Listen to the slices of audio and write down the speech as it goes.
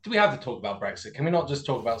Do we have to talk about Brexit? Can we not just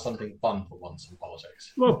talk about something fun for once in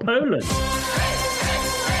politics? Well, Poland it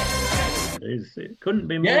Yes. couldn't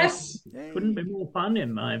be more fun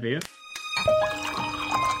in my view.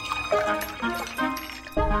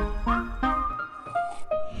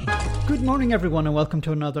 Good morning, everyone, and welcome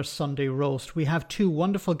to another Sunday Roast. We have two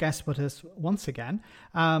wonderful guests with us once again.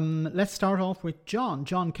 Let's start off with John.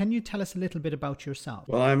 John, can you tell us a little bit about yourself?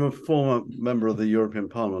 Well, I'm a former member of the European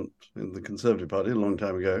Parliament in the Conservative Party a long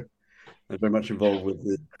time ago, and very much involved with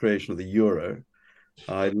the creation of the euro.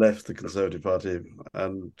 I left the Conservative Party,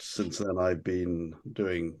 and since then I've been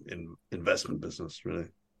doing investment business, really.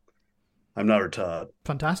 I'm now retired.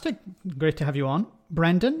 Fantastic. Great to have you on.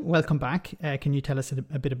 Brendan, welcome back. Can you tell us a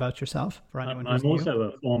bit about yourself for anyone who's new?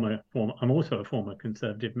 I'm also a former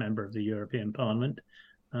Conservative member of the European Parliament,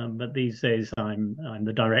 but these days I'm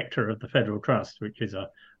the director of the Federal Trust, which is a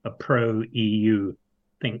pro-EU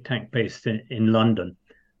think tank based in London.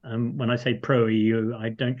 When I say pro-EU, I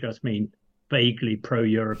don't just mean vaguely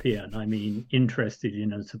pro-European. I mean interested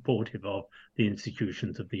in and supportive of the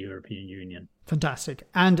institutions of the European Union. Fantastic.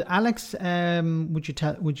 And Alex, would you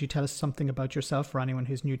tell us something about yourself for anyone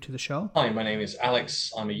who's new to the show? Hi, my name is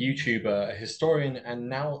Alex. I'm a YouTuber, a historian, and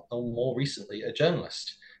now, or more recently, a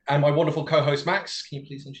journalist. And my wonderful co-host Max, can you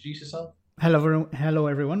please introduce yourself? Hello,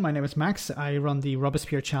 everyone. My name is Max. I run the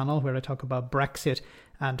Robespierre channel where I talk about Brexit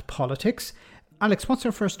and politics. Alex, what's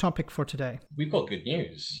our first topic for today? We've got good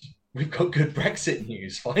news. We've got good Brexit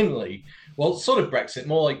news, finally. Well, sort of Brexit,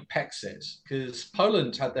 more like Pexit, because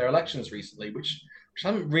Poland had their elections recently, which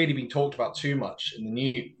haven't really been talked about too much in the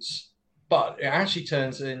news. But it actually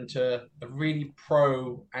turns into a really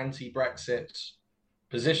pro-anti-Brexit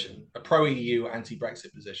position, a pro-EU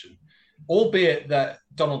anti-Brexit position, albeit that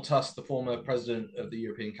Donald Tusk, the former president of the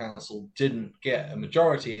European Council, didn't get a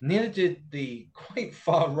majority. Neither did the quite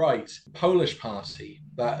far-right Polish party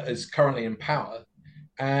that is currently in power.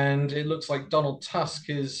 And it looks like Donald Tusk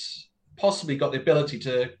has possibly got the ability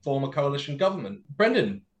to form a coalition government.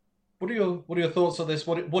 Brendan, what are your thoughts on this?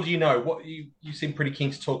 What do you know? You seem pretty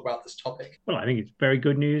keen to talk about this topic. Well, I think it's very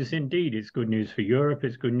good news indeed. It's good news for Europe.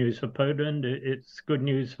 It's good news for Poland. It's good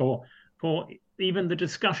news for even the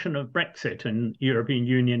discussion of Brexit and European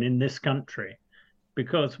Union in this country.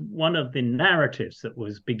 Because one of the narratives that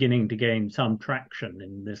was beginning to gain some traction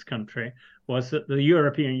in this country was that the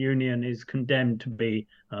European Union is condemned to be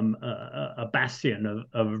a bastion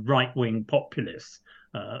of right-wing populists.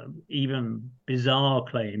 Even bizarre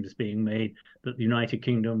claims being made that the United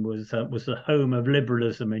Kingdom was the home of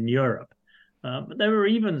liberalism in Europe. But there were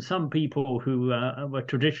even some people who were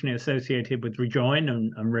traditionally associated with Rejoin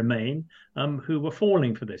and Remain who were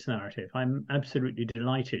falling for this narrative. I'm absolutely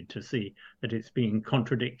delighted to see that it's being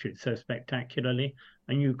contradicted so spectacularly.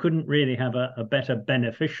 And you couldn't really have a better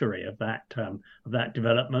beneficiary of that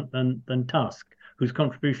development than Tusk, whose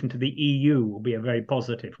contribution to the EU will be a very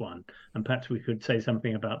positive one. And perhaps we could say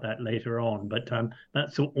something about that later on. But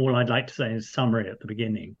that's all I'd like to say in summary at the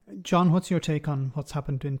beginning. John, what's your take on what's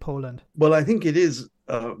happened in Poland? Well, I think it is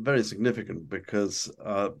very significant because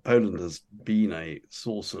Poland has been a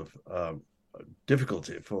source of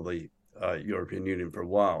difficulty for the European Union for a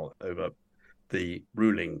while over the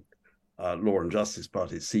ruling Law and Justice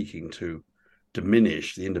Party seeking to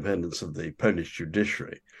diminish the independence of the Polish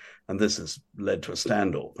judiciary. And this has led to a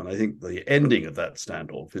standoff. And I think the ending of that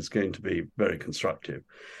standoff is going to be very constructive.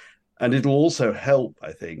 And it'll also help,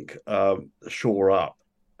 I think, shore up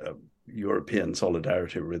European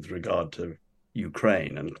solidarity with regard to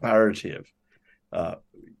Ukraine and clarity of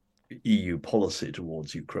EU policy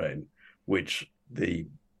towards Ukraine, which the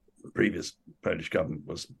previous Polish government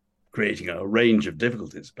was creating a range of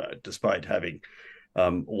difficulties about, despite having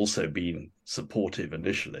also been supportive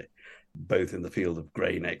initially, both in the field of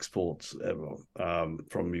grain exports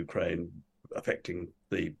from Ukraine, affecting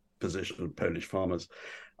the position of Polish farmers,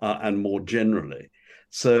 and more generally.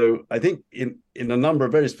 So I think in a number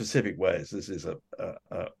of very specific ways, this is a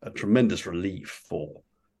tremendous relief for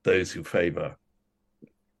those who favour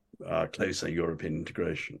closer European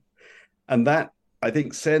integration. And that, I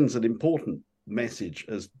think, sends an important message,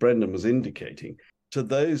 as Brendan was indicating, to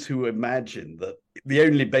those who imagine that the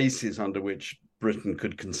only basis under which Britain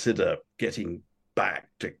could consider getting back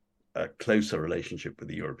to a closer relationship with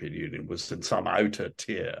the European Union was in some outer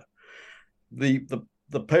tier. The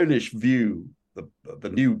Polish view, the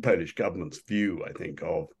new Polish government's view, I think,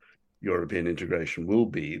 of European integration will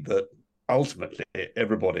be that ultimately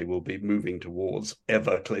everybody will be moving towards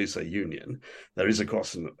ever closer union. There is a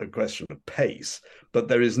question of pace, but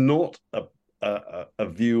there is not a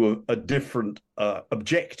view of a different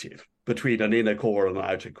objective between an inner core and an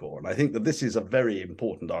outer core. And I think that this is a very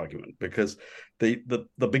important argument, because the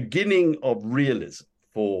beginning of realism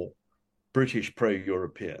for British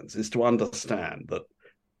pro-Europeans is to understand that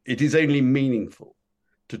it is only meaningful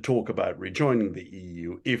to talk about rejoining the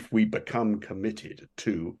EU if we become committed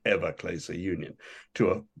to ever closer union,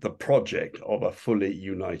 to the project of a fully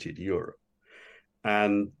united Europe.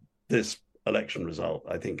 And this election result,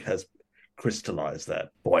 I think, has crystallized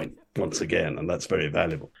that point once again, and that's very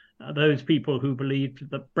valuable. Those people who believed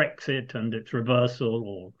that Brexit and its reversal,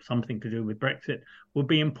 or something to do with Brexit, would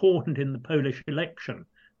be important in the Polish election.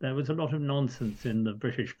 There was a lot of nonsense in the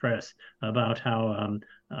British press about how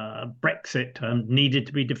Brexit needed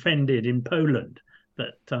to be defended in Poland,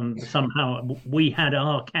 that somehow we had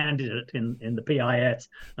our candidate in the PIS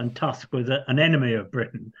and Tusk was an enemy of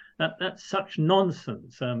Britain. That's such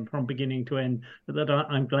nonsense from beginning to end that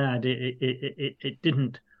I'm glad it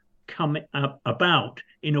didn't come about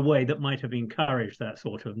in a way that might have encouraged that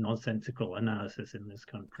sort of nonsensical analysis in this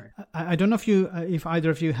country. I don't know if either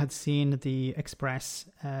of you had seen the Express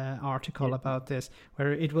article about this,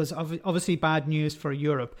 where it was obviously bad news for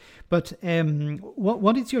Europe. But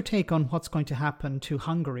what is your take on what's going to happen to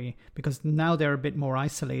Hungary? Because now they're a bit more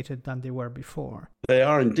isolated than they were before. They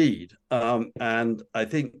are indeed. And I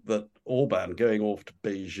think that Orban going off to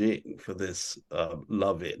Beijing for this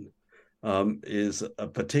love-in is a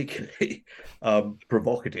particularly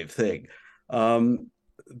provocative thing. I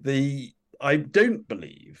don't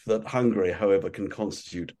believe that Hungary, however, can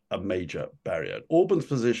constitute a major barrier. Orban's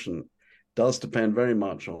position does depend very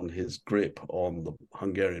much on his grip on the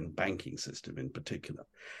Hungarian banking system in particular.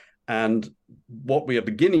 And what we are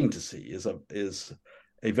beginning to see is a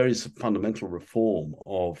very fundamental reform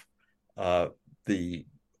of the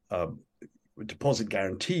deposit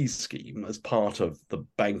guarantee scheme as part of the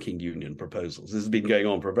banking union proposals. This has been going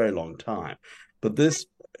on for a very long time. But this,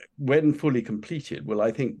 when fully completed, will,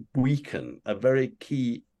 I think, weaken a very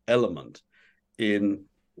key element in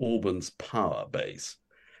Orban's power base.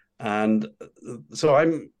 And so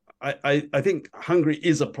I think Hungary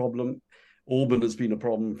is a problem. Orban has been a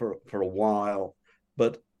problem for a while.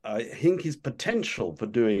 But I think his potential for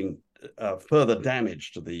doing further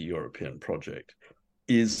damage to the European project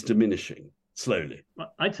is diminishing slowly.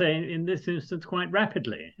 I'd say in this instance quite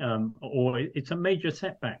rapidly, or it's a major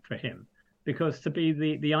setback for him, because to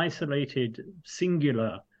be the isolated,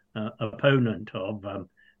 singular opponent of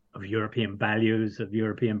European values, of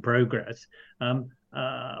European progress,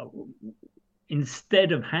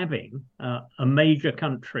 instead of having a major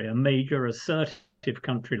country, a major assertive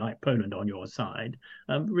country like Poland on your side,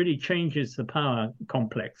 really changes the power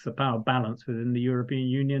complex, the power balance within the European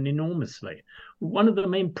Union enormously. One of the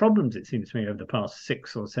main problems, it seems to me, over the past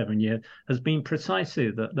 6 or 7 years has been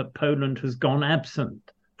precisely that Poland has gone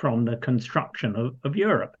absent from the construction of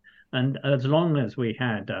Europe. And as long as we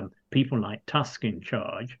had people like Tusk in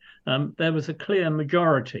charge, there was a clear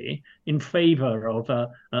majority in favor of an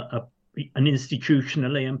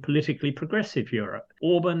institutionally and politically progressive Europe.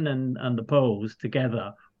 Orban and the Poles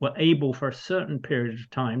together were able for a certain period of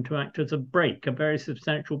time to act as a brake, a very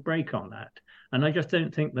substantial brake on that. And I just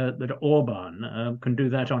don't think that Orban can do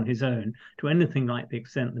that on his own to anything like the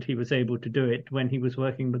extent that he was able to do it when he was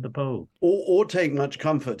working with the Poles. Or take much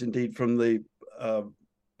comfort, indeed, from the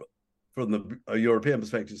European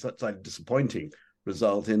perspective, such a disappointing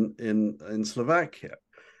result in Slovakia,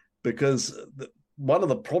 because one of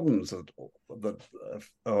the problems of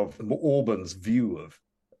Orban's view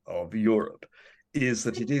of Europe is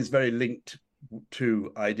that it is very linked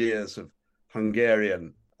to ideas of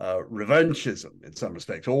Hungarian revanchism in some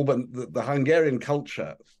respect. The Hungarian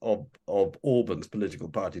culture of Orban's political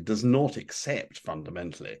party does not accept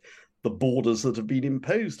fundamentally the borders that have been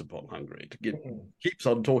imposed upon Hungary. It keeps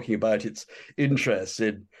on talking about its interests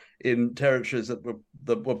in territories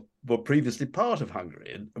that were previously part of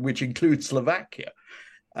Hungary, which includes Slovakia.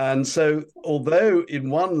 And so, although in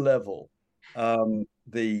one level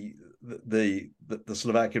the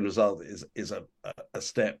Slovakian result is a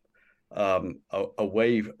step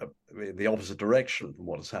away in the opposite direction from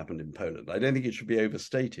what has happened in Poland, I don't think it should be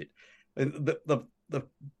overstated. The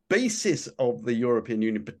basis of the European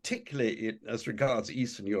Union, particularly as regards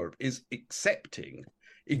Eastern Europe, is accepting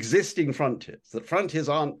existing frontiers, that frontiers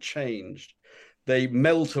aren't changed. They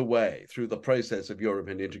melt away through the process of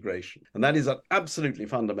European integration. And that is an absolutely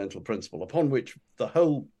fundamental principle upon which the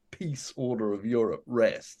whole peace order of Europe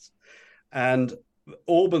rests. And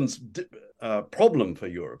Orban's problem for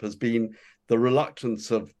Europe has been the reluctance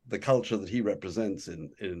of the culture that he represents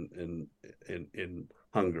in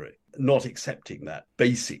Hungary, not accepting that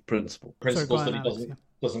basic principles that he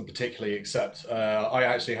doesn't particularly accept. I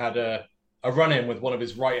actually had a a run-in with one of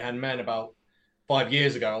his right-hand men about 5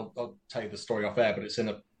 years ago. I'll tell you the story off air, but it's in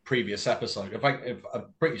a previous episode. In fact, I'm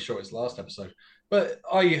pretty sure it's the last episode. But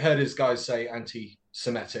I heard his guys say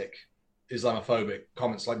anti-Semitic, Islamophobic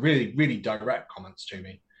comments, like really, really direct comments to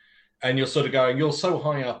me. And you're sort of going, you're so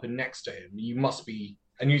high up and next to him, you must be.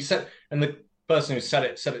 And the person who said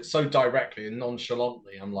it so directly and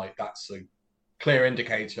nonchalantly. I'm like, that's a clear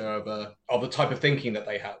indicator of the type of thinking that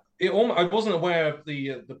they have. I wasn't aware of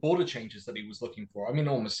the border changes that he was looking for. I mean,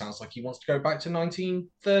 it almost sounds like he wants to go back to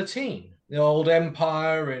 1913, the old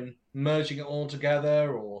empire, and merging it all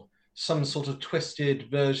together, or some sort of twisted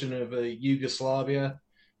version of a Yugoslavia,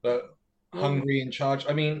 but Hungary in charge.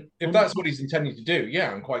 I mean, if that's what he's intending to do,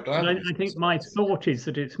 yeah, I'm quite glad. I think my thought is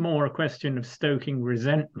that it's more a question of stoking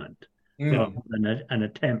resentment rather than an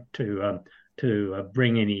attempt to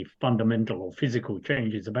bring any fundamental or physical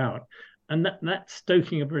changes about. And that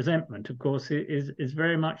stoking of resentment, of course, is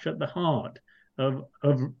very much at the heart of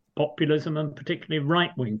populism, and particularly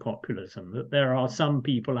right-wing populism, that there are some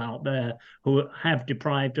people out there who have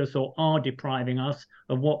deprived us or are depriving us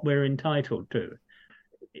of what we're entitled to.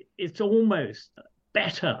 It's almost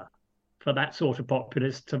better for that sort of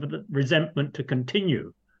populist for the resentment to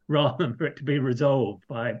continue rather than for it to be resolved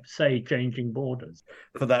by, say, changing borders.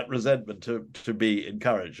 For that resentment to be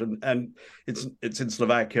encouraged. And it's in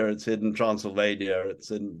Slovakia, it's in Transylvania,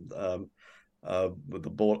 it's in with the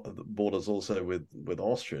borders also with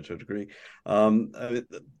Austria to a degree.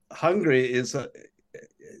 Hungary is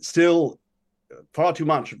still, far too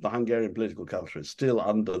much of the Hungarian political culture is still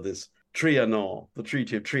under this Trianon, the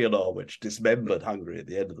Treaty of Trianon, which dismembered Hungary at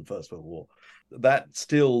the end of the First World War. That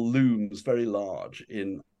still looms very large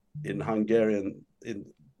in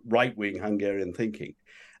right-wing Hungarian thinking,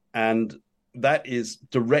 and that is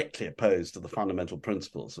directly opposed to the fundamental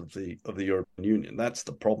principles of the European Union. That's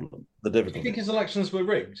the problem, the difficulty. Do you think his elections were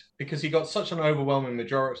rigged because he got such an overwhelming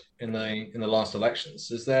majority in the last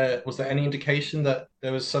elections? Was there any indication that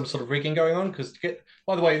there was some sort of rigging going on? Because,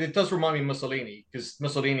 by the way, it does remind me of Mussolini, because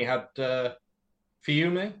Mussolini had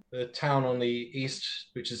Fiume, the town on the east,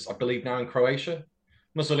 which is, I believe, now in Croatia.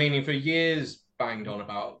 Mussolini for years banged on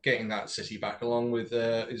about getting that city back, along with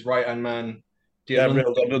his right-hand man,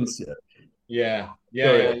 Gabriel D'Annunzio. Yeah.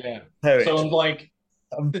 Very so I'm like,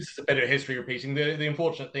 this is a bit of history repeating. The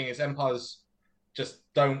unfortunate thing is empires just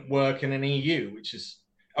don't work in an EU, which is,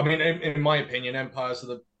 I mean, in my opinion, empires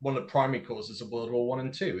are one of the primary causes of World War I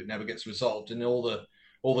and II. It never gets resolved, and all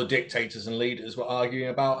the dictators and leaders were arguing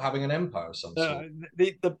about having an empire of some sort.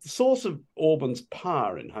 The source of Orban's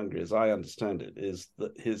power in Hungary, as I understand it, is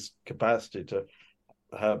that his capacity to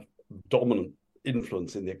have dominant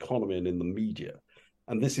influence in the economy and in the media.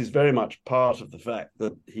 And this is very much part of the fact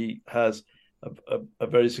that he has a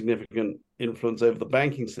very significant influence over the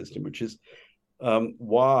banking system, which is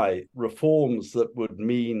why reforms that would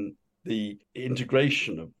mean the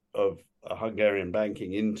integration of Hungarian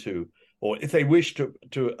banking into, or if they wish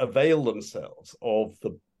to avail themselves of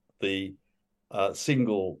the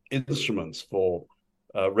single instruments for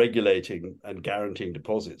regulating and guaranteeing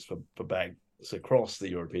deposits for banks across the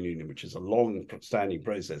European Union, which is a long-standing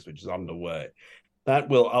process which is underway, that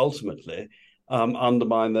will ultimately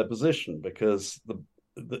undermine their position, because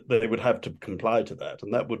they would have to comply to that,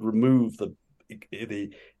 and that would remove the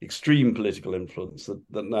extreme political influence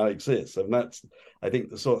that now exists. And that's, I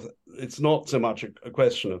think, it's not so much a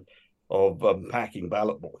question of packing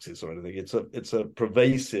ballot boxes or anything. It's a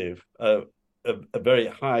pervasive, a very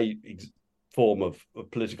high form of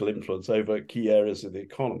political influence over key areas of the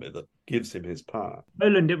economy that gives him his power.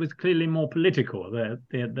 Poland, it was clearly more political.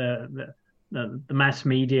 The mass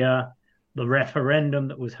media, the referendum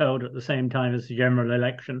that was held at the same time as the general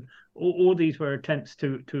election, all these were attempts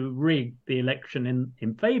to rig the election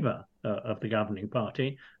in favour of the governing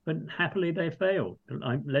party, but happily they failed.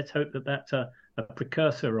 Let's hope that that's a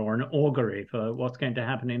precursor or an augury for what's going to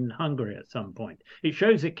happen in Hungary at some point. It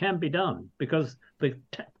shows it can be done, because the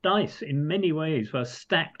dice in many ways were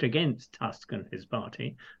stacked against Tusk and his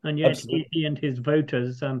party, and yet he and his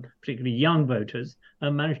voters, particularly young voters,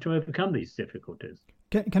 managed to overcome these difficulties.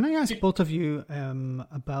 Can I ask both of you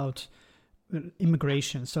about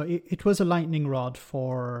immigration? So it was a lightning rod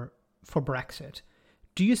for Brexit.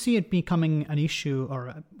 Do you see it becoming an issue,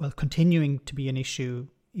 or continuing to be an issue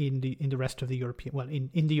in the rest of the European,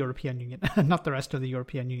 in the European Union, not the rest of the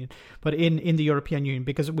European Union, but in the European Union?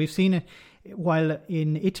 Because we've seen it while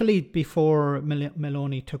in Italy before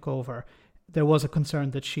Meloni took over, there was a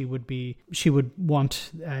concern that she would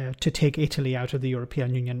want to take Italy out of the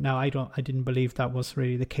European Union. Now, I didn't believe that was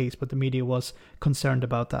really the case, but the media was concerned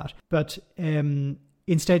about that. But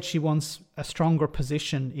instead, she wants a stronger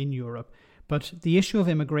position in Europe. But the issue of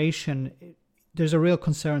immigration, there's a real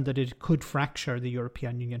concern that it could fracture the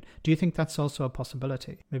European Union. Do you think that's also a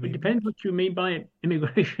possibility? Maybe it depends what you mean by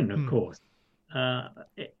immigration, of course.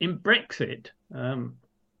 In Brexit,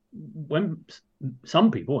 when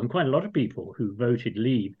some people, and quite a lot of people who voted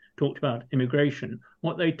Leave, talked about immigration,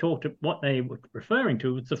 what they were referring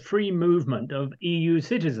to was the free movement of EU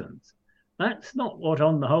citizens. That's not what,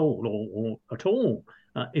 on the whole, or at all,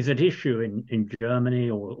 is at issue in Germany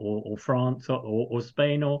or France or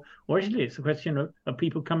Spain or Italy. It's a question of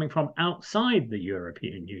people coming from outside the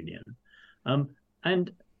European Union.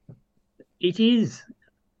 And it is,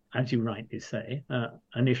 as you rightly say,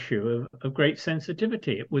 an issue of great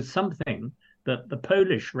sensitivity. It was something that the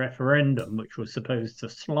Polish referendum, which was supposed to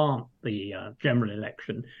slant the general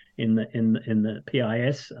election in the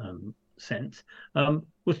PIS sense,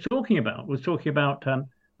 was talking about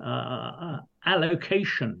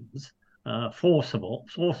allocations, forcible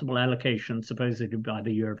allocations, supposedly by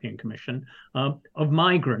the European Commission, of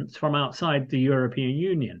migrants from outside the European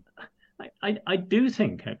Union. I do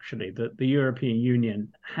think, actually, that the European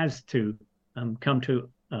Union has to come to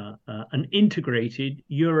an integrated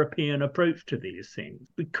European approach to these things,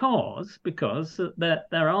 because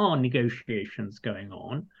there are negotiations going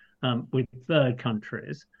on with third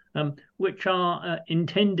countries which are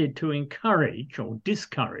intended to encourage or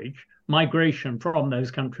discourage migration from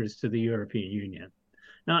those countries to the European Union.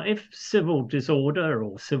 Now, if civil disorder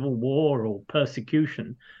or civil war or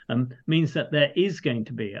persecution means that there is going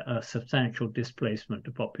to be a substantial displacement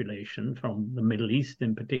of population from the Middle East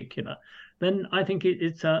in particular, then I think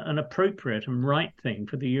it's an appropriate and right thing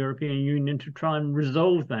for the European Union to try and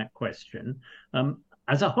resolve that question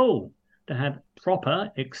as a whole, to have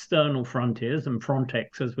proper external frontiers, and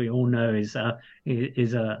Frontex, as we all know, is a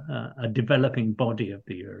developing body of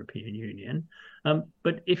the European Union.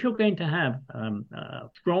 But if you're going to have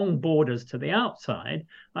strong borders to the outside,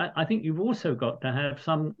 I think you've also got to have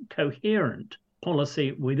some coherent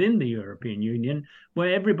policy within the European Union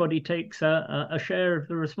where everybody takes a share of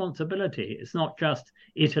the responsibility. It's not just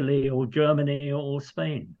Italy or Germany or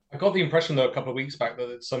Spain. I got the impression, though, a couple of weeks back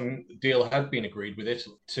that some deal had been agreed with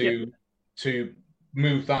Italy to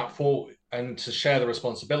move that forward and to share the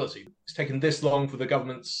responsibility. It's taken this long for the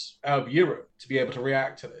governments out of Europe to be able to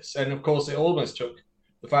react to this. And of course, it almost took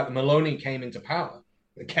the fact that Meloni came into power.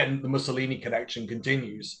 Again, the Mussolini connection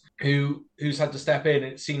continues, who's had to step in.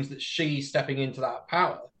 It seems that she stepping into that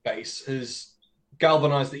power base has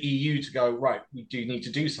galvanized the EU to go, right, we do need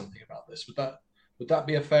to do something about this. Would that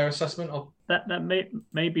be a fair assessment of that? That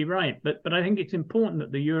may be right, but I think it's important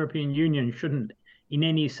that the European Union shouldn't, in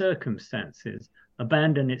any circumstances,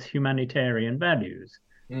 abandon its humanitarian values,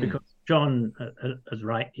 because John has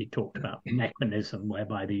rightly talked about the mechanism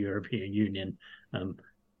whereby the European Union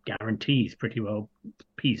guarantees pretty well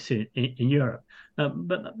peace in Europe,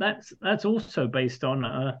 but that's also based on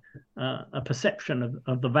a perception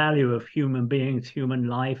of the value of human beings, human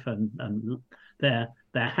life, and their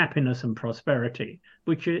happiness and prosperity,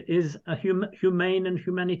 which is a humane and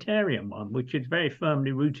humanitarian one, which is very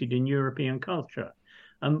firmly rooted in European culture.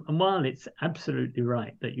 And while it's absolutely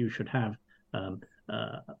right that you should have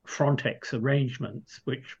Frontex arrangements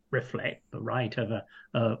which reflect the right of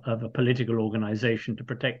a political organization to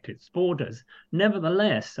protect its borders,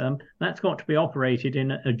 nevertheless, that's got to be operated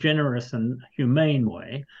in a generous and humane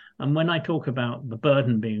way. And when I talk about the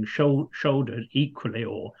burden being shouldered equally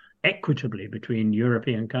or equitably between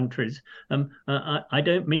European countries, I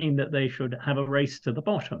don't mean that they should have a race to the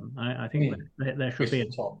bottom. I think there should be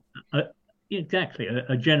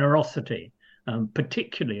a generosity,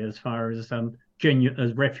 particularly as far as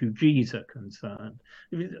refugees are concerned.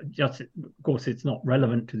 Just, of course, it's not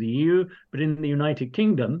relevant to the EU, but in the United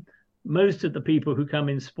Kingdom, most of the people who come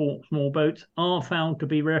in small boats are found to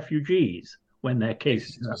be refugees when their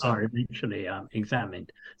cases are eventually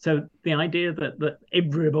examined. So the idea that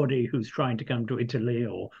everybody who's trying to come to Italy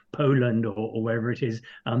or Poland or wherever it is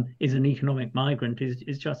an economic migrant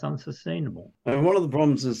is just unsustainable. And one of the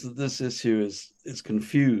problems is that this issue is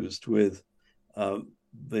confused with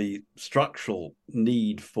the structural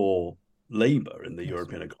need for labor in the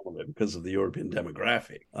European economy because of the European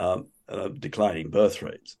demographic, declining birth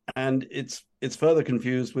rates. And it's further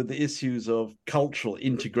confused with the issues of cultural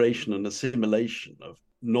integration and assimilation of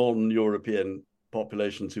non-European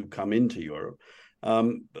populations who come into Europe,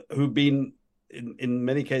 who've been, in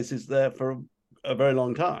many cases, there for a very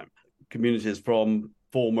long time. Communities from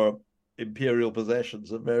former imperial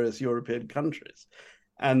possessions of various European countries.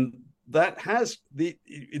 And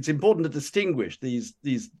it's important to distinguish these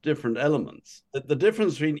different elements. The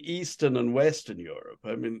difference between Eastern and Western Europe,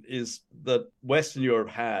 is that Western Europe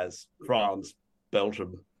has France,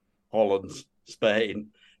 Belgium, Holland, Spain,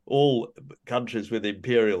 all countries with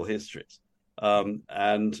imperial histories.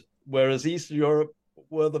 And whereas Eastern Europe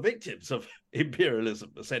were the victims of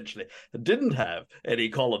imperialism, essentially, and didn't have any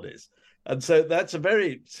colonies. And so that's a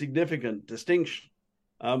very significant distinction,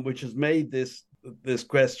 which has made this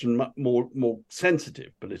question more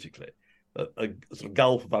sensitive politically, a sort of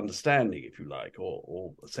gulf of understanding, if you like,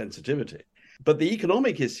 or sensitivity. But the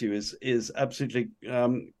economic issue is absolutely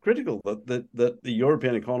critical, that the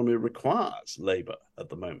European economy requires labor at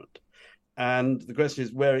the moment. And the question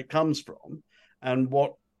is where it comes from and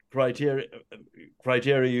what criteria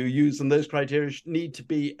you use, and those criteria need to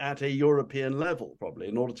be at a European level, probably,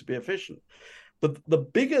 in order to be efficient. But the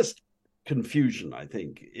biggest confusion, I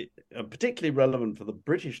think, particularly relevant for the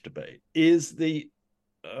British debate, is the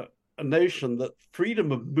notion that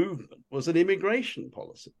freedom of movement was an immigration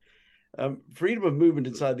policy. Freedom of movement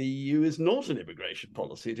inside the EU is not an immigration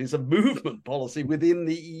policy. It is a movement policy within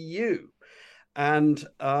the EU. And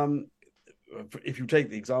if you take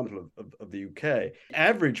the example of the UK,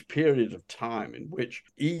 average period of time in which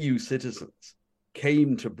EU citizens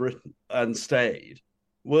came to Britain and stayed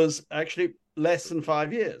was actually less than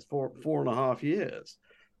 5 years, 4.5 years.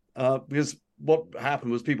 Because what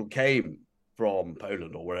happened was people came from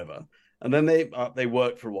Poland or wherever, and then they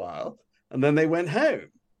worked for a while, and then they went home.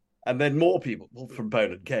 And then more people from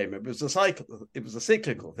Poland came. It was a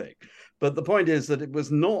cyclical thing. But the point is that it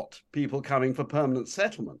was not people coming for permanent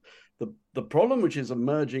settlement. The problem which is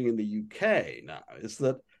emerging in the UK now is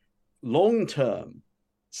that long-term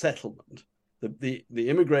settlement, the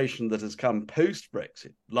immigration that has come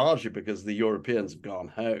post-Brexit, largely because the Europeans have gone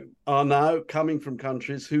home, are now coming from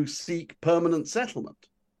countries who seek permanent settlement,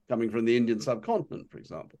 coming from the Indian subcontinent, for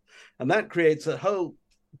example. And that creates a whole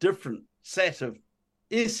different set of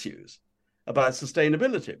issues about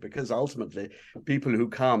sustainability, because ultimately people who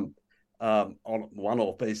come on a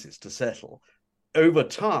one-off basis to settle, over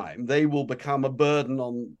time they will become a burden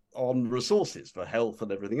on resources for health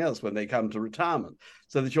and everything else when they come to retirement,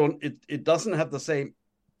 so that it doesn't have the same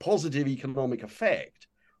positive economic effect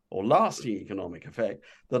or lasting economic effect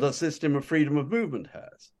that a system of freedom of movement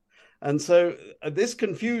has. And so this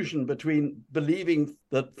confusion between believing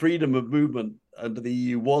that freedom of movement under the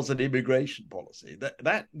EU was an immigration policy,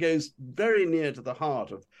 that goes very near to the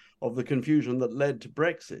heart of the confusion that led to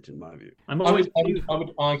Brexit, in my view. I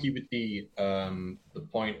would argue with the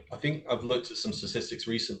point. I think I've looked at some statistics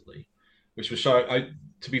recently, which was showing.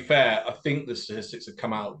 To be fair, I think the statistics have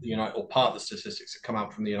come out, or part of the statistics have come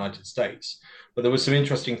out from the United States. But there were some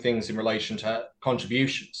interesting things in relation to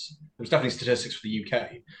contributions. There was definitely statistics for the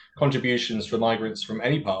UK. Contributions for migrants from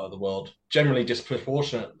any part of the world, generally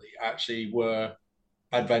disproportionately, actually were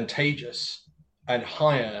advantageous and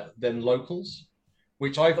higher than locals,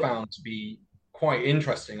 which I found to be quite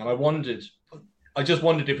interesting. And I just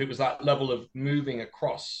wondered if it was that level of moving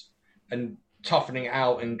across and toughening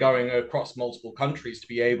out and going across multiple countries to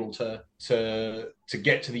be able to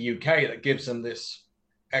get to the UK that gives them this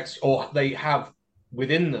or they have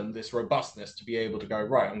within them this robustness to be able to go,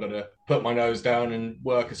 right, I'm going to put my nose down and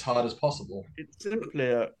work as hard as possible. It's simply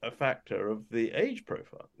a factor of the age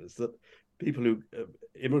profile, is that people who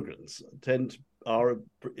immigrants are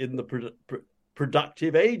in the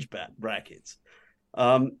productive age brackets,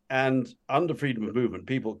 and under freedom of movement,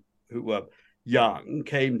 people who were young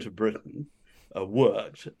came to Britain,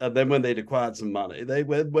 worked, and then when they'd acquired some money, they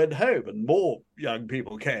went home, and more young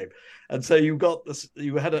people came, and so you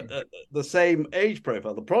had the same age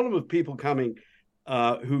profile. The problem with people coming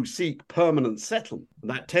who seek permanent settlement, and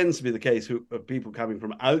that tends to be the case of people coming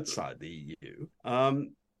from outside the EU,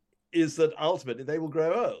 is that ultimately they will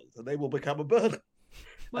grow old and they will become a burden.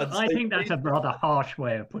 Well, I think that's a rather harsh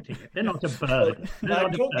way of putting it. They're not a bird.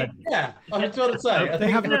 Yeah, I was trying to say. They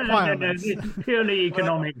have requirements. No, it's purely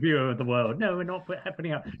economic view of the world. No, we're not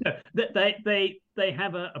putting up. No, they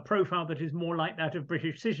have a profile that is more like that of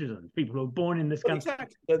British citizens, people who are born in this country,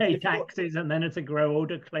 pay taxes, and then as they grow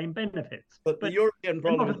older, claim benefits. But the European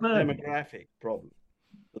problem is a demographic problem.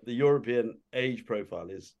 But the European age profile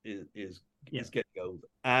is getting older.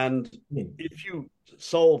 And if you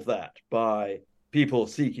solve that by people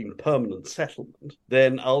seeking permanent settlement,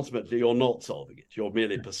 then ultimately you're not solving it. You're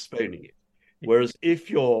merely postponing it. Whereas if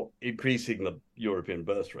you're increasing the European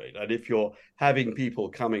birth rate, and if you're having people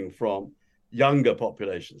coming from younger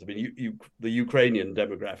populations, I mean, the Ukrainian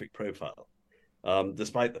demographic profile,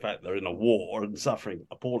 despite the fact they're in a war and suffering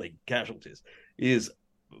appalling casualties, is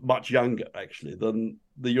much younger actually than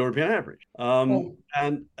the European average.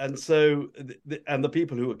 And so the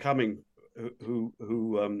people who are coming,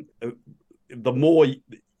 the more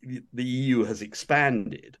the EU has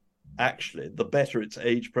expanded, actually, the better its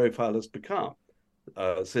age profile has become.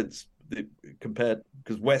 since compared,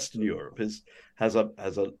 because Western Europe has a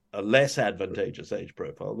less advantageous age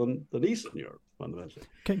profile than Eastern Europe, fundamentally.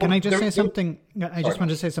 Can I just say something? I just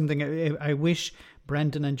want to say something. I wish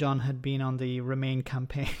Brendan and John had been on the Remain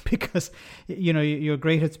campaign, because you're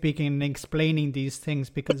great at speaking and explaining these things,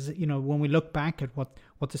 because when we look back at what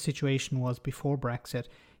the situation was before Brexit,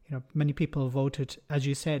 many people voted, as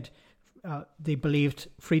you said, they believed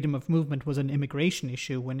freedom of movement was an immigration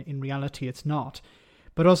issue, when in reality it's not.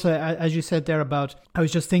 But also, as you said there I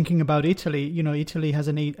was just thinking about Italy. Italy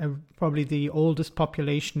has probably the oldest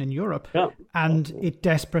population in Europe, and it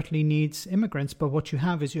desperately needs immigrants. But what you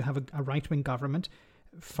have is a right-wing government,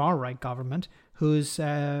 far-right government, who's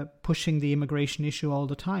pushing the immigration issue all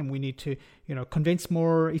the time. We need to, convince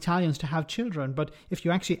more Italians to have children. But if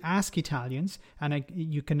you actually ask Italians, and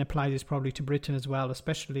you can apply this probably to Britain as well,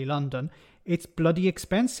 especially London, it's bloody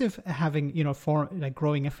expensive having,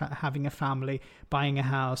 having a family, buying a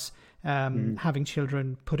house, having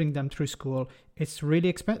children, putting them through school. It's really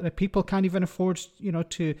expensive. People can't even afford,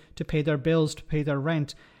 to pay their bills, to pay their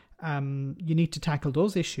rent. You need to tackle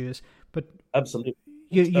those issues. But absolutely.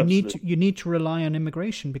 You need to rely on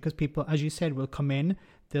immigration, because people, as you said, will come in,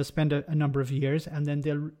 they'll spend a number of years, and then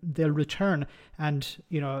they'll return, and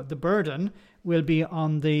the burden will be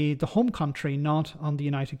on the home country, not on the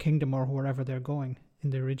United Kingdom or wherever they're going in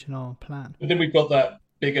the original plan. But then we've got that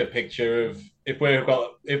bigger picture of if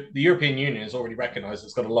the European Union has already recognised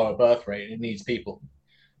it's got a lower birth rate and it needs people,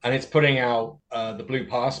 and it's putting out the blue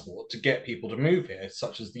passport to get people to move here,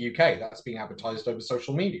 such as the UK. That's being advertised over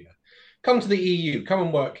social media. Come to the EU, come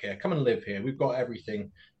and work here, come and live here. We've got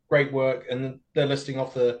everything, great work. And they're listing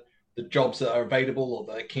off the jobs that are available or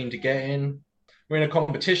that they're keen to get in. We're in a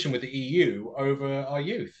competition with the EU over our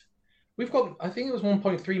youth. We've got, I think it was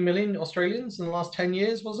 1.3 million Australians in the last 10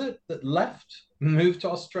 years, was it, that moved to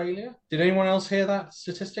Australia? Did anyone else hear that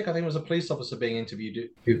statistic? I think it was a police officer being interviewed.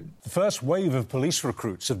 The first wave of police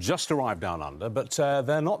recruits have just arrived down under, but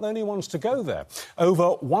they're not the only ones to go there.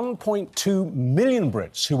 Over 1.2 million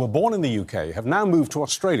Brits who were born in the UK have now moved to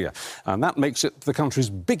Australia, and that makes it the country's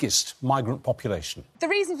biggest migrant population. The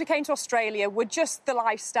reasons we came to Australia were just the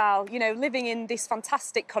lifestyle, living in this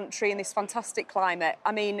fantastic country, in this fantastic climate.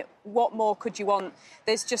 I mean, what more could you want?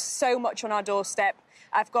 There's just so much on our doorstep.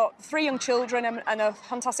 I've got 3 young children and a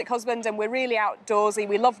fantastic husband, and we're really outdoorsy.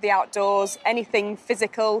 We love the outdoors, anything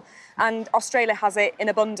physical, and Australia has it in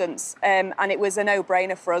abundance. And it was a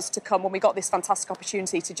no-brainer for us to come when we got this fantastic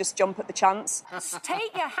opportunity to just jump at the chance.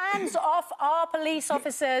 Take your hands off our police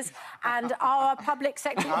officers and our public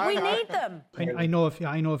sector. We need them. I know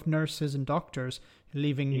of nurses and doctors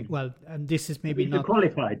leaving. Well, and this is maybe These not are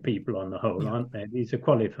qualified people on the whole, aren't they? These are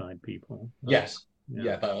qualified people. Yes,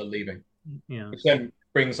 that are leaving. Yeah. Which then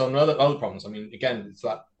brings on other problems. I mean, again, it's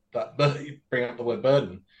that bring up the word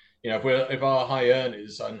burden. If our high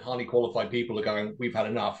earners and highly qualified people are going, we've had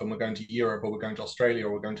enough, and we're going to Europe, or we're going to Australia,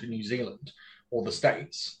 or we're going to New Zealand, or the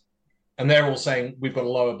States, and they're all saying we've got a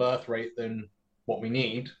lower birth rate than what we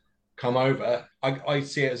need, come over. I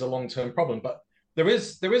see it as a long-term problem. But there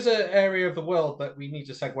is an area of the world that we need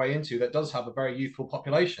to segue into that does have a very youthful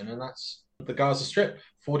population, and that's the Gaza Strip.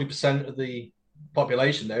 40% of the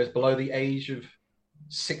population there is below the age of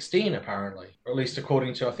 16, apparently, or at least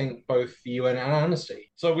according to, I think, both the UN and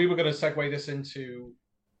Amnesty. So we were going to segue this into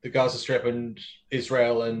the Gaza Strip and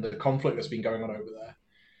Israel and the conflict that's been going on over there,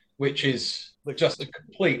 which is just a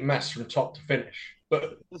complete mess from top to finish.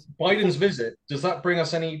 But Biden's visit, does that bring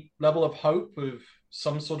us any level of hope of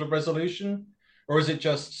some sort of resolution? Or is it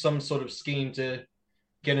just some sort of scheme to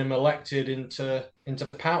get him elected into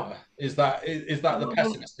power? Is that the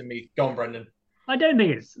pessimist in me? Go on, Brendan. I don't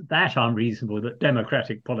think it's that unreasonable that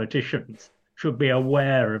Democratic politicians should be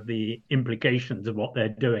aware of the implications of what they're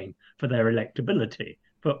doing for their electability,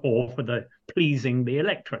 or for the pleasing the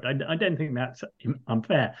electorate. I don't think that's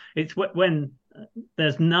unfair. It's when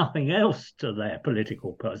there's nothing else to their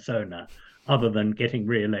political persona other than getting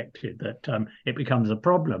re-elected that it becomes a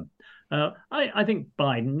problem. I think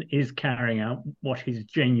Biden is carrying out what his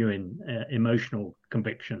genuine emotional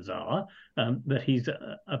convictions are, that he's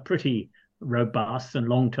a pretty robust and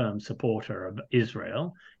long-term supporter of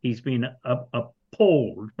Israel. He's been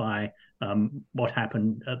appalled by what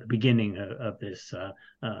happened at the beginning of this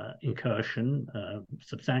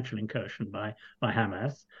substantial incursion by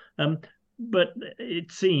Hamas. But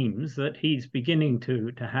it seems that he's beginning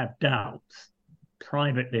to have doubts,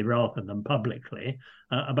 privately rather than publicly,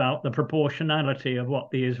 about the proportionality of what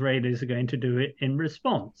the Israelis are going to do in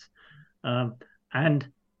response. And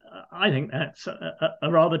I think that's a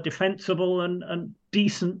rather defensible and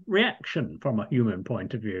decent reaction from a human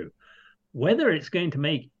point of view. Whether it's going to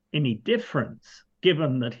make any difference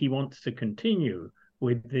given that he wants to continue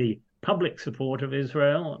with the public support of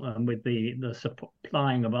Israel and with the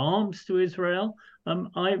supplying of arms to Israel,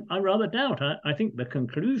 I rather doubt. I think the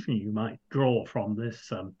conclusion you might draw from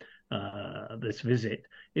this this visit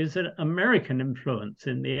is that American influence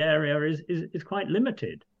in the area is quite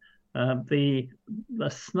limited. The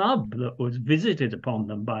snub that was visited upon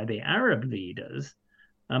them by the Arab leaders,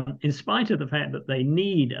 in spite of the fact that they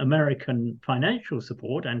need American financial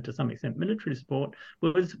support and to some extent military support,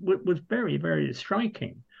 was very, very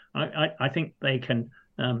striking. I think they can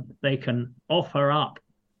offer up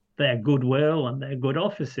their goodwill and their good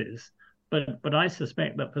offices, but I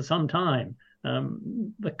suspect that for some time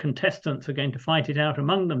the contestants are going to fight it out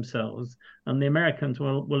among themselves, and the Americans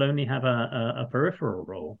will only have a peripheral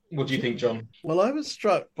role. What do you think, John? Well, I was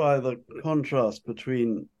struck by the contrast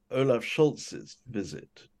between Olaf Scholz's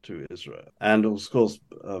visit to Israel and, of course,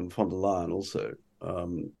 von der Leyen also,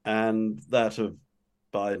 and that of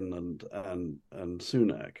Biden and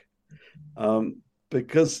Sunak,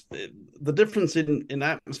 because the difference in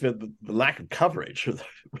atmosphere, the lack of coverage,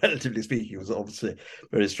 relatively speaking, was obviously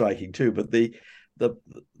very striking too. But the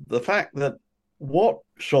fact that what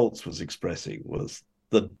Scholz was expressing was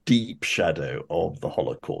the deep shadow of the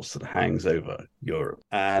Holocaust that hangs over Europe,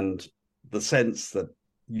 and the sense that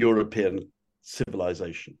European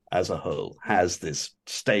civilization as a whole has this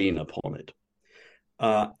stain upon it.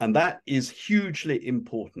 And that is hugely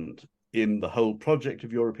important in the whole project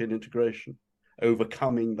of European integration,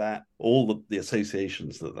 overcoming that, all the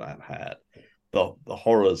associations that had, the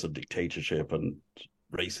horrors of dictatorship and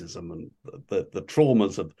racism and the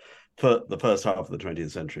traumas of the first half of the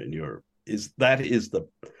 20th century in Europe. That is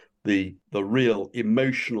the real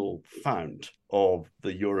emotional fount of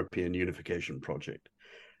the European unification project,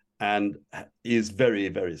 and is very,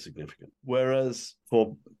 very significant. Whereas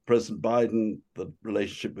for President Biden, the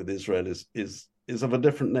relationship with Israel is of a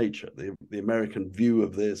different nature. The American view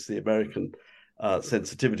of this, the American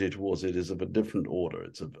sensitivity towards it, is of a different order.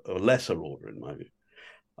 It's of a lesser order, in my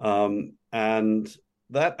view. And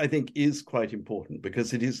that, I think, is quite important,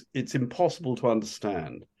 because it's impossible to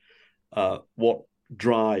understand what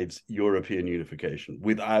drives European unification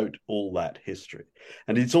without all that history.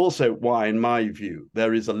 And it's also why, in my view,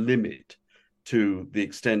 there is a limit to the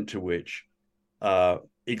extent to which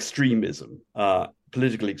extremism,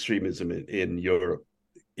 political extremism in Europe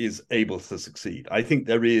is able to succeed. I think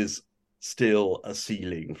there is still a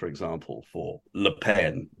ceiling, for example, for Le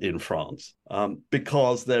Pen in France,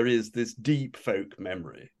 because there is this deep folk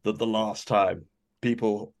memory that the last time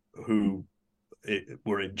people who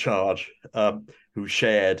were in charge, who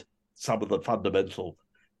shared some of the fundamental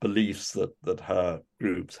beliefs that her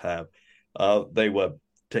groups have, they were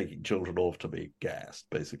taking children off to be gassed,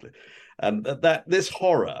 basically. And that this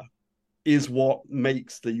horror is what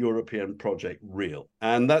makes the European project real.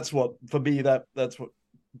 And that's what, for me, that's what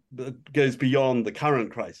goes beyond the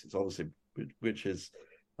current crisis, obviously, which is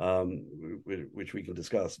which we can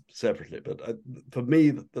discuss separately. But for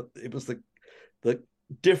me, it was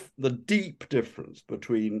the deep difference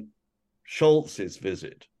between Scholz's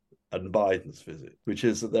visit and Biden's visit, which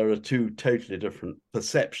is that there are two totally different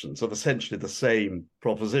perceptions of essentially the same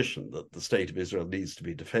proposition, that the state of Israel needs to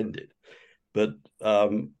be defended. But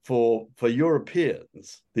for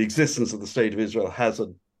Europeans, the existence of the state of Israel has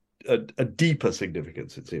a deeper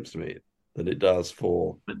significance, it seems to me, than it does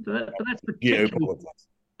for geopolitics.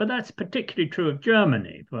 But that's particularly true of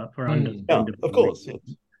Germany, for understandable of course. Yes.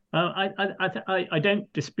 I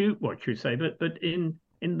don't dispute what you say, but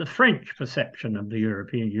in the French perception of the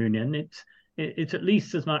European Union, it's at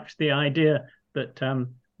least as much the idea that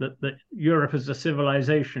that Europe as a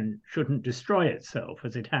civilization shouldn't destroy itself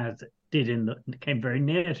as it came very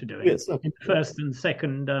near to doing in the First and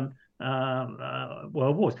Second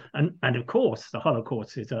World Wars, and of course the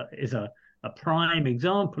Holocaust is a prime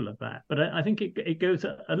example of that. But I think it goes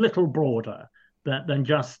a little broader than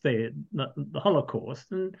just the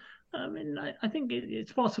Holocaust. And I mean, I think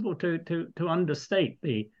it's possible to understate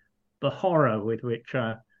the horror with which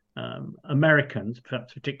Americans,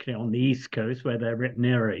 perhaps particularly on the East Coast, where they're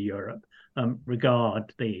nearer Europe,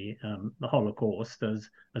 regard the Holocaust as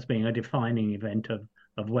being a defining event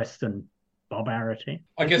of Western barbarity.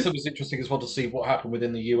 I guess it was interesting as well to see what happened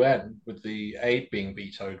within the UN, with the aid being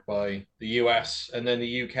vetoed by the US, and then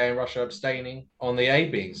the UK and Russia abstaining on the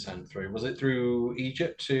aid being sent through. Was it through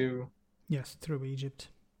Egypt to? Yes, through Egypt.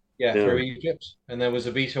 Yeah, through Egypt. And there was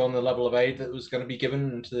a veto on the level of aid that was going to be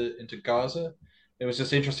given into Gaza. It was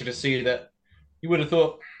just interesting to see that. You would have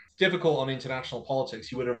thought, difficult on international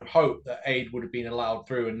politics, you would have hoped that aid would have been allowed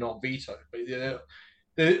through and not vetoed. But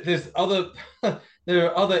there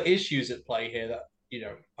are other issues at play here that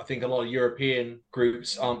I think a lot of European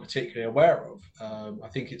groups aren't particularly aware of. I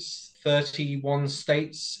think it's 31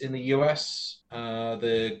 states in the US.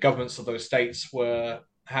 The governments of those states were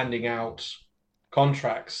handing out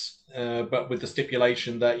contracts, but with the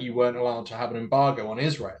stipulation that you weren't allowed to have an embargo on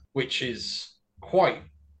Israel, which is quite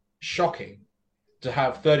shocking to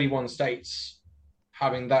have 31 states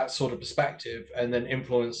having that sort of perspective and then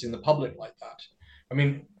influencing the public like that. I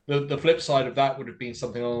mean, the flip side of that would have been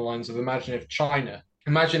something along the lines of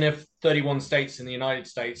imagine if 31 states in the United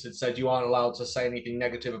States had said you aren't allowed to say anything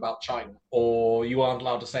negative about China, or you aren't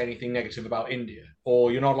allowed to say anything negative about India,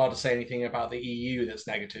 or you're not allowed to say anything about the EU that's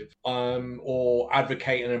negative, or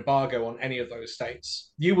advocate an embargo on any of those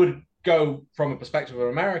states. You would go from a perspective of an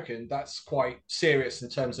American, that's quite serious in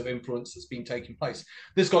terms of influence that's been taking place.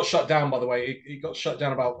 This got shut down, by the way. It got shut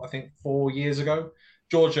down about, I think, 4 years ago.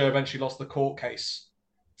 Georgia eventually lost the court case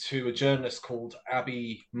to a journalist called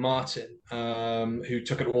Abby Martin, who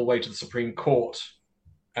took it all the way to the Supreme Court.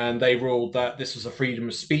 And they ruled that this was a freedom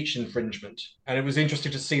of speech infringement. And it was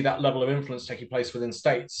interesting to see that level of influence taking place within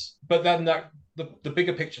states. But then the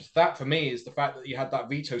bigger picture to that for me is the fact that you had that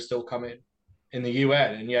veto still come in the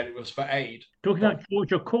UN, and yet it was for aid. Talking about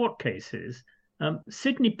Georgia court cases,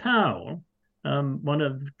 Sidney Powell, one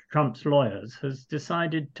of Trump's lawyers, has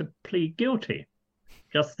decided to plead guilty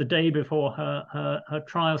just the day before her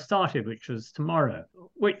trial started, which was tomorrow,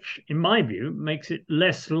 which, in my view, makes it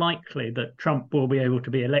less likely that Trump will be able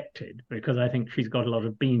to be elected, because I think she's got a lot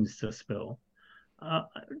of beans to spill.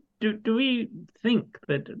 Do we think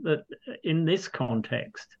that in this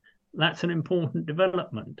context, that's an important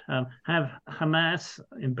development? Have Hamas,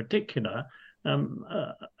 in particular,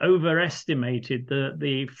 overestimated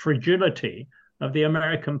the fragility of the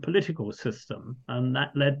American political system, and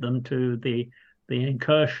that led them to the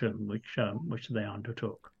incursion which they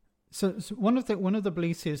undertook? So one of the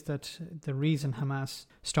beliefs is that the reason Hamas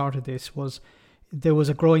started this was there was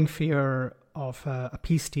a growing fear of a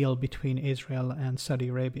peace deal between Israel and Saudi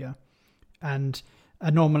Arabia, and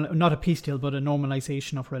not a peace deal, but a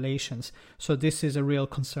normalization of relations. So this is a real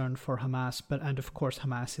concern for Hamas, and of course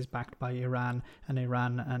Hamas is backed by Iran, and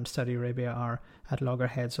Iran and Saudi Arabia are at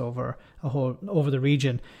loggerheads over the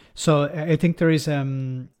region. So I think there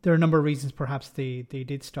are a number of reasons perhaps they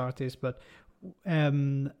did start this, but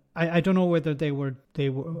I don't know whether they were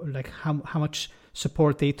like how much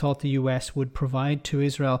support they thought the US would provide to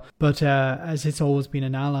Israel. But as it's always been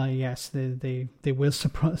an ally, yes, they will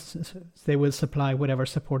supply whatever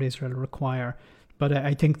support Israel require. But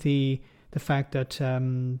I think the fact that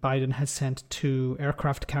Biden has sent 2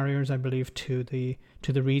 aircraft carriers, I believe, to the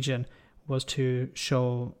region was to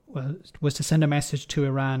send a message to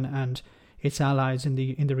Iran and its allies in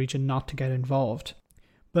the region not to get involved.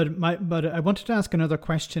 But I wanted to ask another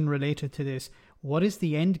question related to this. What is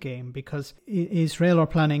the end game? Because Israel are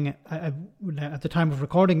planning, at the time of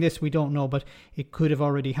recording this, we don't know, but it could have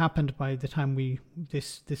already happened by the time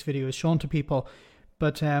this video is shown to people.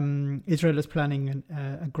 But Israel is planning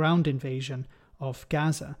a ground invasion of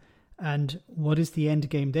Gaza. And what is the end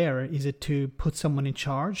game there? Is it to put someone in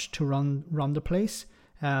charge to run the place?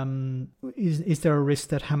 Is there a risk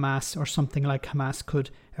that Hamas or something like Hamas could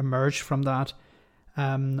emerge from that?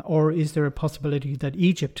 Or is there a possibility that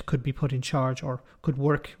Egypt could be put in charge or could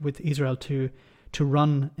work with Israel to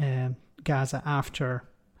run Gaza after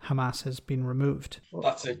Hamas has been removed?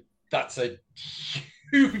 That's a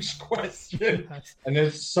huge question, and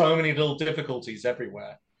there's so many little difficulties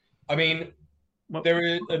everywhere. I mean, there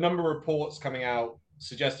are a number of reports coming out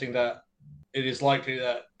suggesting that it is likely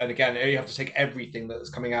that, and again, you have to take everything that is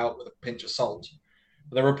coming out with a pinch of salt.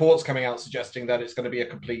 There are reports coming out suggesting that it's going to be a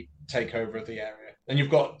complete takeover of the area. And you've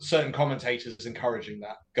got certain commentators encouraging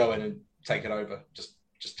that. Go in and take it over.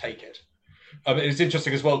 Just take it. It's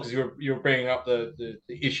interesting as well because you're bringing up the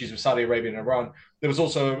issues with Saudi Arabia and Iran. There was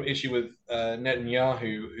also an issue with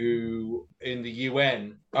Netanyahu, who in the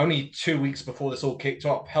UN, only 2 weeks before this all kicked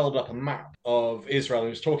off, held up a map of Israel. He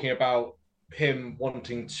was talking about him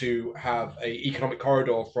wanting to have an economic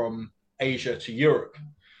corridor from Asia to Europe.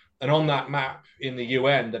 And on that map in the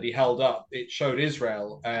UN that he held up, it showed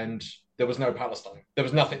Israel, and there was no Palestine. There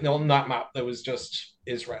was nothing on that map. There was just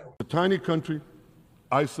Israel. A tiny country,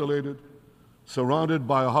 isolated, surrounded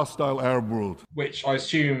by a hostile Arab world. Which I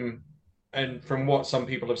assume, and from what some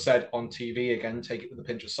people have said on TV, again, take it with a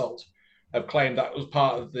pinch of salt, have claimed that was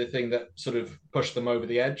part of the thing that sort of pushed them over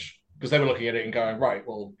the edge. Because they were looking at it and going, right,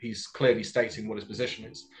 well, he's clearly stating what his position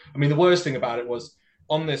is. I mean, the worst thing about it was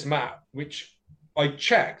on this map, which I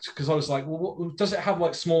checked because I was like, well, does it have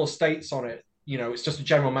like smaller states on it? You know, it's just a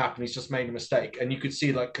general map and he's just made a mistake. And you could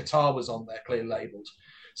see like Qatar was on there, clearly labeled.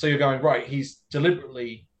 So you're going, right, he's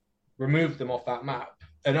deliberately removed them off that map.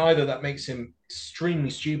 And either that makes him extremely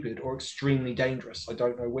stupid or extremely dangerous. I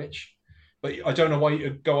don't know which. But I don't know why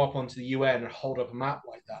you'd go up onto the UN and hold up a map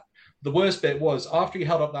like that. The worst bit was after he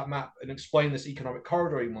held up that map and explained this economic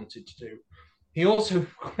corridor he wanted to do, he also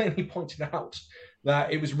clearly pointed out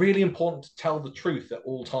that it was really important to tell the truth at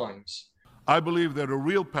all times. I believe that a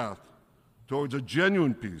real path towards a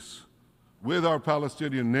genuine peace with our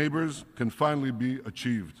Palestinian neighbors can finally be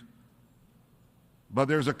achieved. But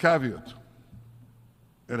there's a caveat.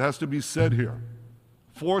 It has to be said here,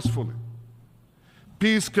 forcefully.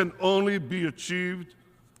 Peace can only be achieved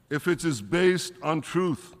if it is based on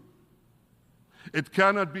truth. It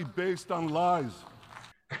cannot be based on lies.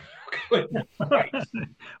 What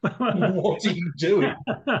are you doing?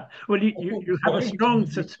 Well, you have a strong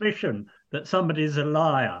suspicion that somebody's a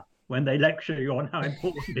liar when they lecture you on how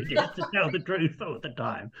important it is to tell the truth all the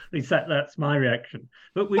time. At least that's my reaction.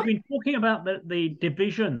 But we've been talking about the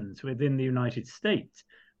divisions within the United States.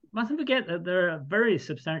 Mustn't forget that there are very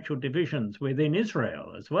substantial divisions within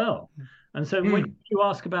Israel as well. And so when you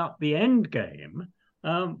ask about the end game,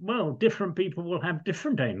 well, different people will have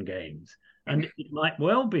different end games. And it might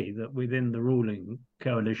well be that within the ruling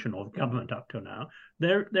coalition or government up to now,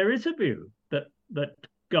 there is a view that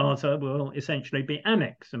Gaza will essentially be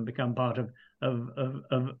annexed and become part of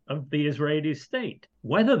the Israeli state.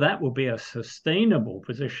 Whether that will be a sustainable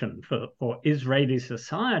position for Israeli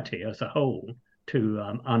society as a whole to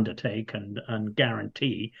undertake and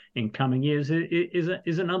guarantee in coming years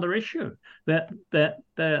is another issue.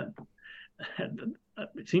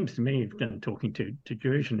 It seems to me, talking to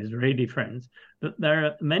Jewish and Israeli friends, that there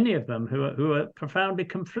are many of them who are profoundly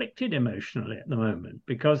conflicted emotionally at the moment,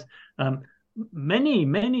 because many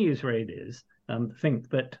Israelis think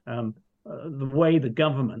that the way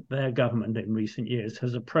their government in recent years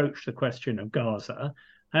has approached the question of Gaza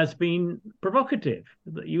has been provocative.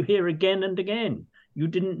 That you hear again and again. You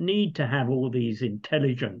didn't need to have all these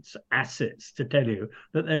intelligence assets to tell you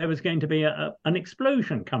that there was going to be an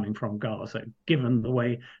explosion coming from Gaza, given the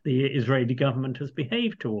way the Israeli government has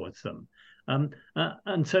behaved towards them. And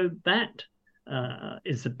so that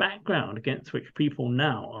is the background against which people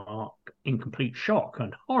now are in complete shock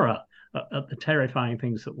and horror at the terrifying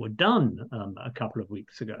things that were done a couple of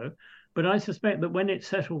weeks ago. But I suspect that when it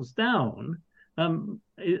settles down,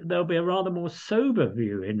 there'll be a rather more sober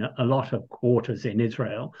view in a lot of quarters in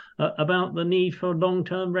Israel about the need for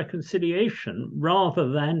long-term reconciliation, rather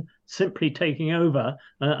than simply taking over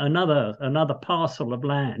another parcel of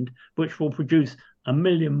land, which will produce 1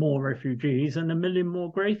 million more refugees and 1 million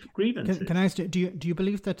more grievances. Can I ask, do you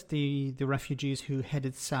believe that the refugees who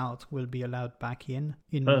headed south will be allowed back in?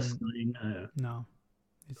 Personally, no. No.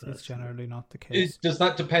 It's generally not the case. Does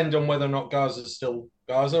that depend on whether or not Gaza is still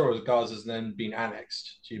Gaza, or has Gaza's then been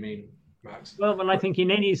annexed? Do you mean, Max? Well, I think in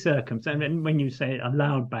any circumstance, and when you say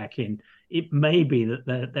allowed back in, it may be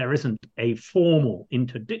that there isn't a formal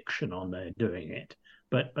interdiction on their doing it,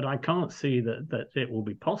 but I can't see that it will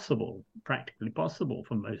be practically possible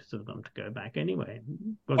for most of them to go back anyway,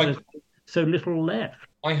 because there's so little left.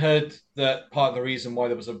 I heard that part of the reason why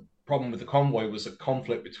there was a problem with the convoy was a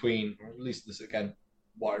conflict between, or at least this again,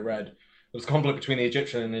 what I read, there was a conflict between the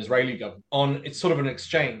Egyptian and Israeli government. It's sort of an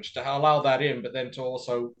exchange to allow that in, but then to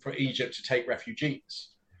also for Egypt to take refugees.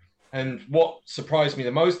 And what surprised me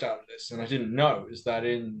the most out of this, and I didn't know, is that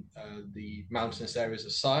in the mountainous areas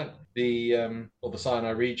of Sinai, the Sinai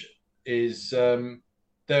region, is there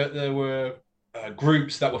were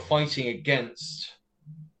groups that were fighting against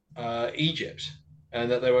Egypt,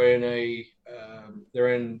 and that they were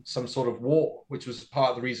they're in some sort of war, which was part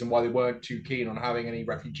of the reason why they weren't too keen on having any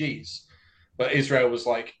refugees. But Israel was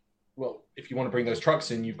like, well, if you want to bring those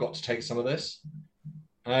trucks in, you've got to take some of this.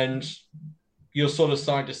 And you're sort of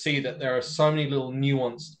starting to see that there are so many little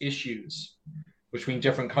nuanced issues between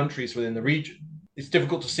different countries within the region. It's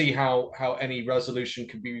difficult to see how any resolution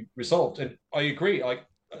can be resolved. And I agree. I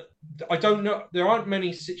don't know. There aren't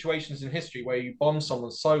many situations in history where you bomb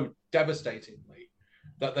someone so devastatingly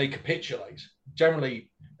that they capitulate.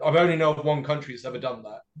 Generally, I've only known of one country that's ever done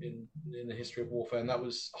that in the history of warfare, and that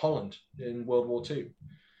was Holland in World War II.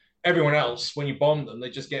 Everyone else, when you bomb them,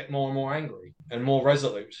 they just get more and more angry and more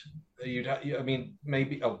resolute.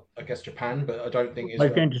 Maybe, I guess Japan, but I don't think Israel.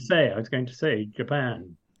 I was going to say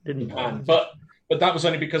Japan, but that was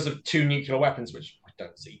only because of 2 nuclear weapons, which I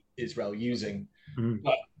don't see Israel using.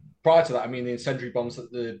 But prior to that, the incendiary bombs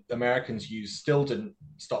that the Americans used still didn't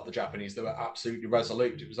stop the Japanese. They were absolutely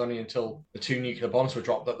resolute. It was only until the 2 nuclear bombs were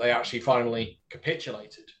dropped that they actually finally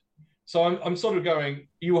capitulated. So I'm sort of going,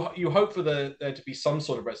 you hope for there to be some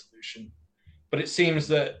sort of resolution, But it seems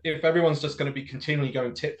that if everyone's just going to be continually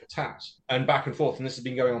going tit for tat and back and forth, and this has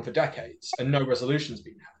been going on for decades and no resolution's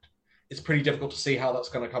been had, it's pretty difficult to see how that's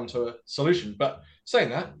going to come to a solution. But saying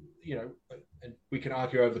that, and we can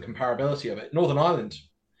argue over the comparability of it. Northern Ireland,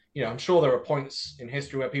 I'm sure there are points in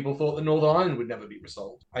history where people thought that Northern Ireland would never be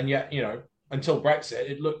resolved. And yet, until Brexit,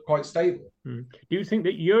 it looked quite stable. Do you think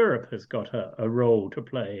that Europe has got a role to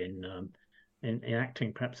play in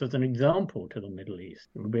acting perhaps as an example to the Middle East?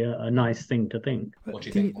 It would be a nice thing to think. What do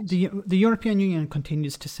you think? The European Union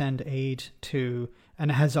continues to send aid to,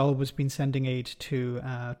 and has always been sending aid to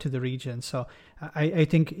the region. So I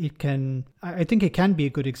think it can be a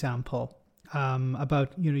good example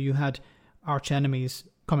about you had arch enemies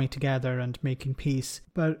coming together and making peace,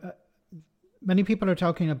 but. Many people are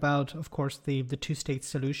talking about, of course, the two-state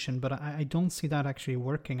solution, but I don't see that actually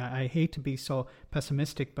working. I hate to be so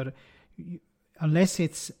pessimistic, but unless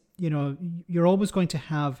it's, you're always going to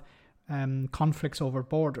have conflicts over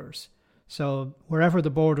borders. So wherever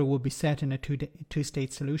the border will be set in a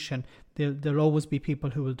two-state solution, there'll always be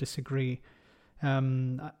people who will disagree.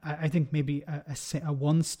 I think maybe a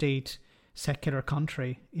one-state secular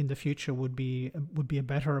country in the future would be a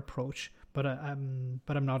better approach. But I'm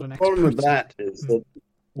not an expert. The problem with that is that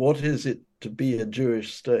what is it to be a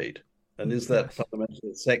Jewish state, and is that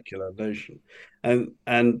fundamentally a secular notion,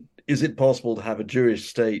 and is it possible to have a Jewish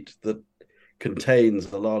state that contains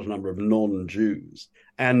a large number of non-Jews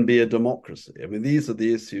and be a democracy? I mean, these are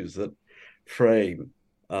the issues that frame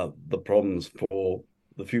the problems for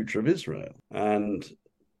the future of Israel. And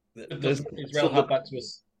Israel have that to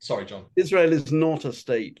us. Sorry, John. Israel is not a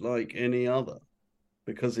state like any other,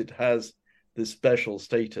 because it has this special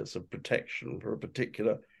status of protection for a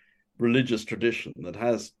particular religious tradition that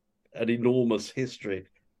has an enormous history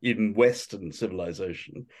in Western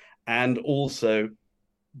civilization, and also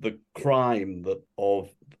the crime of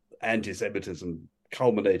anti-Semitism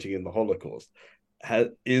culminating in the Holocaust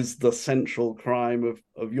is the central crime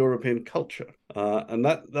of European culture. And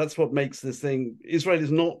that's what makes this thing, Israel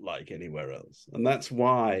is not like anywhere else. And that's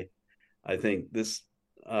why I think this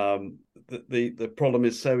the problem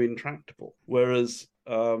is so intractable. Whereas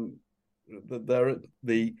the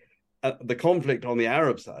conflict on the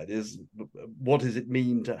Arab side is, what does it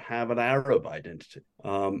mean to have an Arab identity?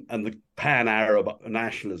 And the pan-Arab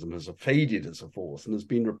nationalism has faded as a force and has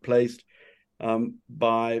been replaced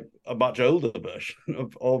by a much older version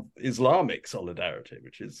of Islamic solidarity,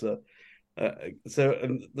 which is the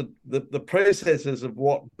processes of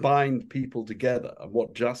what bind people together and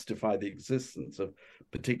what justify the existence of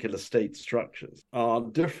particular state structures are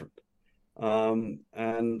different.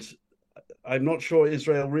 And I'm not sure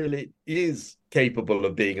Israel really is capable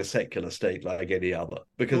of being a secular state like any other,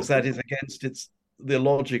 because that is against the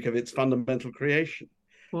logic of its fundamental creation.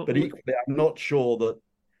 But equally, I'm not sure that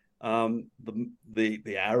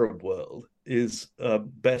the Arab world is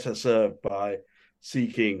better served by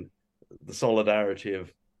seeking the solidarity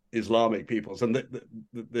of Islamic peoples, and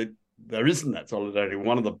there isn't that solidarity.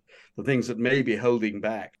 One of the things that may be holding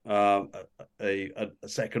back a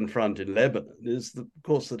second front in Lebanon is, of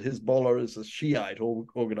course, that Hezbollah is a Shiite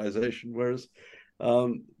organization, whereas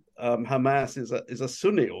Hamas is a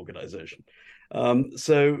Sunni organization.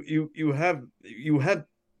 So you have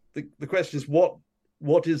the question is,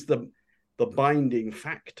 what is the binding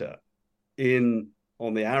factor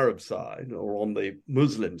on the Arab side or on the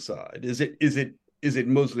Muslim side? Is it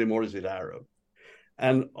Muslim or is it Arab?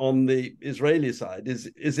 And on the Israeli side,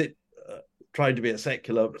 is it trying to be a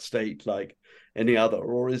secular state like any other,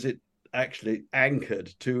 or is it actually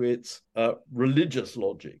anchored to its religious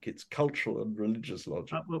logic, its cultural and religious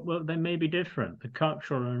logic? Well, they may be different. The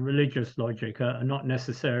cultural and religious logic are not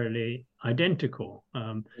necessarily identical,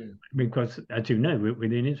 because, as you know,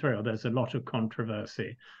 within Israel, there's a lot of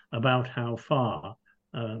controversy about how far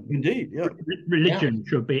religion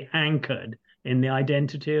should be anchored in the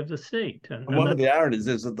identity of the state. And one of the ironies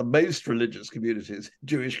is that the most religious communities,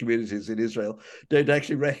 Jewish communities in Israel, don't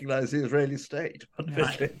actually recognize the Israeli state. I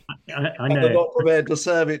know. They're not prepared to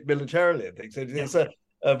serve it militarily and things. So it's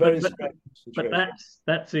a very strange situation. But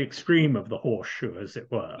that's the extreme of the horseshoe, as it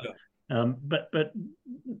were. Yeah. But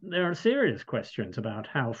there are serious questions about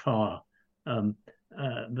how far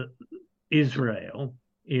Israel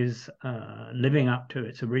is living up to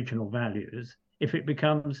its original values if it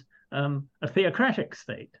becomes a theocratic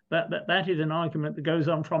state. That is an argument that goes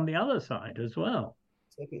on from the other side as well.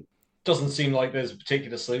 Doesn't seem like there's a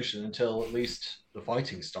particular solution until at least the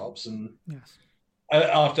fighting stops. And yes,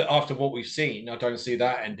 after what we've seen, I don't see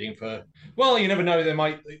that ending for. Well, you never know.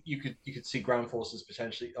 You could see ground forces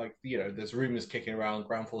potentially, like, there's rumors kicking around.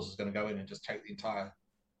 Ground forces going to go in and just take the entire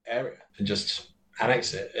area and just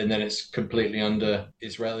annex it, and then it's completely under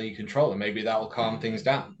Israeli control. And maybe that will calm things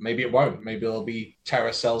down. Maybe it won't. Maybe there'll be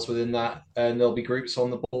terror cells within that, and there'll be groups on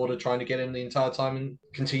the border trying to get in the entire time and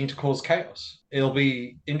continue to cause chaos. It'll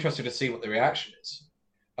be interesting to see what the reaction is.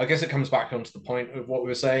 I guess it comes back onto the point of what we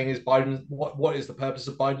were saying is Biden. What is the purpose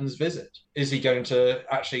of Biden's visit? Is he going to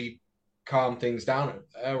actually calm things down over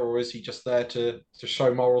there, or is he just there to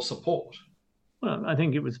show moral support? Well, I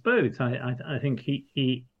think it was both. I think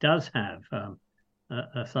he does have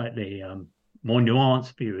a slightly more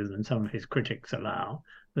nuanced view than some of his critics allow,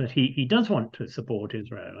 that he does want to support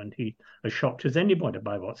Israel, and he as shocked as anybody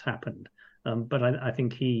by what's happened. But I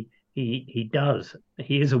think he does.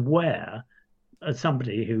 He is aware, as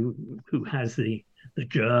somebody who has the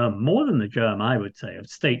germ, more than the germ, I would say, of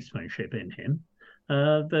statesmanship in him,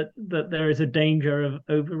 that there is a danger of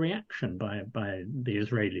overreaction by the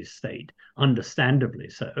Israeli state, understandably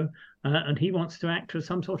so, and he wants to act as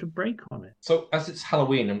some sort of brake on it. So, as it's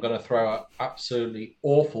Halloween, I'm going to throw an absolutely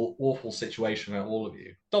awful situation at all of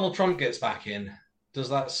you. Donald Trump gets back in. Does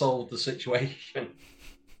that solve the situation?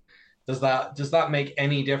 Does that make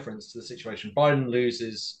any difference to the situation? Biden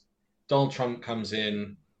loses. Donald Trump comes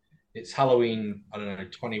in. It's Halloween, I don't know,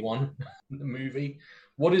 21, the movie.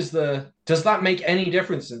 Does that make any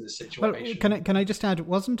difference in this situation? Well, can I just add,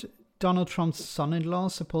 wasn't Donald Trump's son-in-law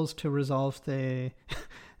supposed to resolve the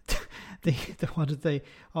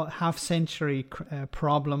half-century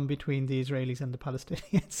problem between the Israelis and the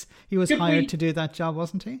Palestinians? He was hired to do that job,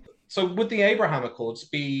 wasn't he? So would the Abraham Accords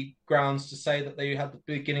be grounds to say that they had the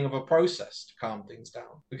beginning of a process to calm things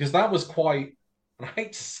down? Because that was quite, and I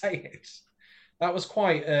hate to say it, that was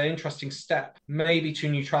quite an interesting step, maybe to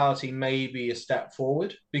neutrality, maybe a step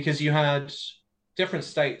forward, because you had different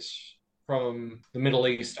states from the Middle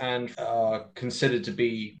East and considered to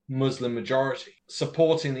be Muslim majority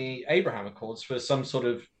supporting the Abraham Accords for some sort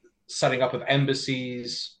of setting up of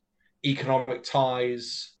embassies, economic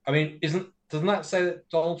ties. I mean, doesn't that say that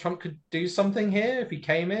Donald Trump could do something here if he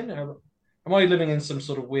came in? Am I living in some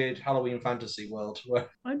sort of weird Halloween fantasy world? Where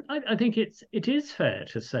I think it is fair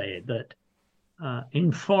to say that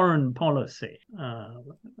in foreign policy,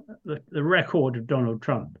 the record of Donald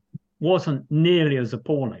Trump wasn't nearly as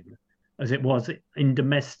appalling as it was in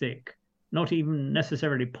domestic, not even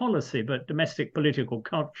necessarily policy, but domestic political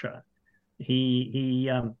culture.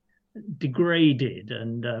 He degraded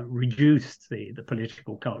and reduced the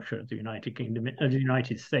political culture of the United Kingdom, of the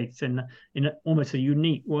United States in almost a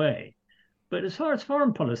unique way. But as far as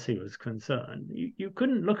foreign policy was concerned, you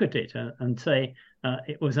couldn't look at it and say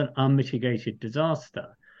it was an unmitigated disaster.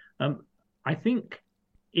 I think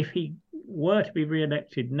if he were to be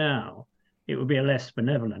re-elected now, it would be a less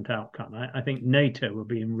benevolent outcome. I think NATO would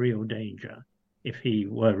be in real danger if he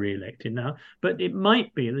were re-elected now. But it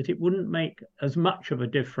might be that it wouldn't make as much of a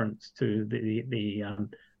difference to the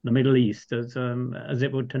Middle East as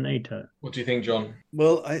it would to NATO. What do you think, John?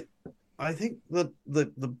 Well, I think that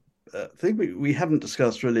the thing we haven't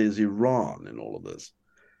discussed really is Iran in all of this,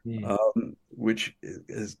 which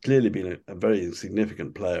has clearly been a very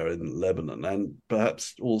significant player in Lebanon and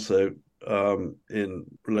perhaps also in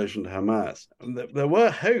relation to Hamas. And there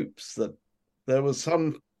were hopes that there was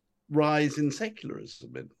some rise in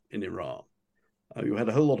secularism in Iran. You had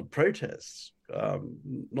a whole lot of protests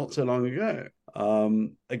not so long ago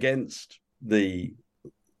against the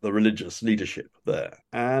religious leadership there.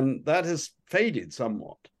 And that has faded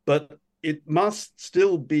somewhat. But it must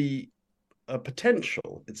still be a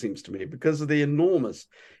potential, it seems to me, because of the enormous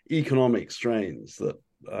economic strains that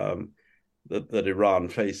that Iran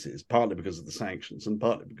faces, partly because of the sanctions and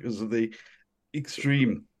partly because of the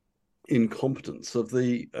extreme incompetence of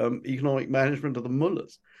the economic management of the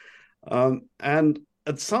mullahs. And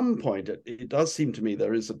at some point, it does seem to me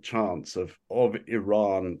there is a chance of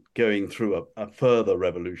Iran going through a further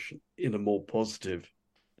revolution in a more positive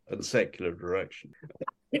and secular direction.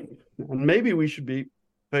 And maybe we should be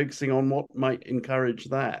focusing on what might encourage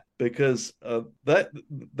that, because that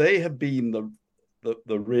they have been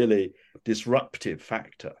the really disruptive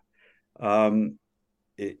factor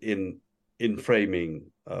in framing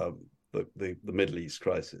the Middle East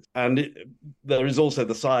crisis. And there is also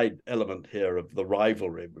the side element here of the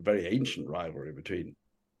rivalry, a very ancient rivalry between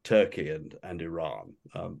Turkey and Iran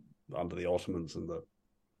under the Ottomans and the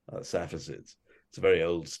Safavids. It's a very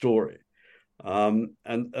old story. And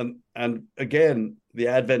again, the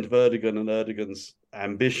advent of Erdogan and Erdogan's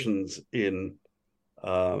ambitions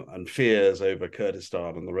and fears over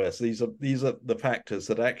Kurdistan and the rest. These are the factors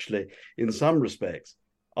that actually, in some respects,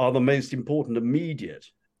 are the most important immediate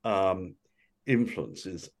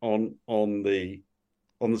influences on the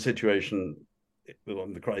situation,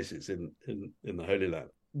 on the crisis in the Holy Land.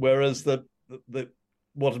 Whereas the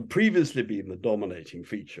what had previously been the dominating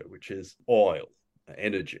feature, which is oil,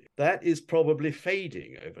 energy, that is probably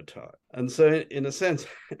fading over time. And so, in a sense,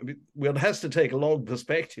 one has to take a long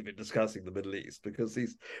perspective in discussing the Middle East because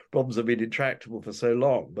these problems have been intractable for so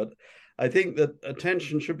long. But I think that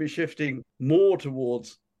attention should be shifting more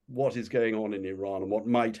towards what is going on in Iran and what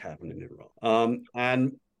might happen in Iran,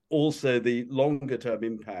 and also the longer-term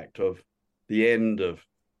impact of the end of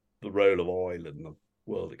the role of oil in the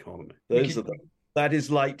world economy. That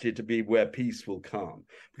is likely to be where peace will come.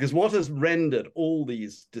 Because what has rendered all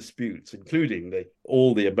these disputes, including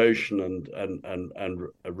all the emotion and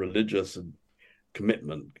religious and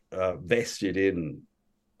commitment vested in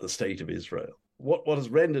the state of Israel, what has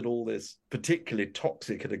rendered all this particularly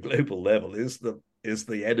toxic at a global level is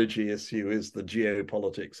the energy issue, is the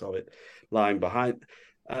geopolitics of it lying behind.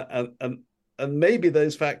 And maybe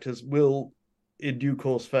those factors will in due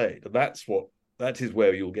course fade. And that is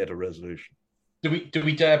where you'll get a resolution. Do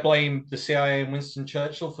we dare blame the CIA and Winston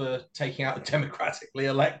Churchill for taking out a democratically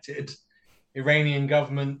elected Iranian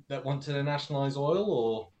government that wanted to nationalize oil,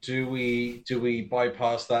 or do we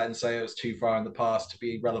bypass that and say it was too far in the past to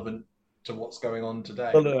be relevant to what's going on today?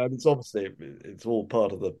 Well, no, it's obviously it's all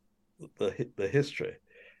part of the history.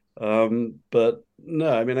 But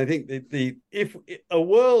no, I mean, I think if a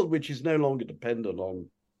world which is no longer dependent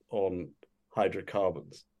on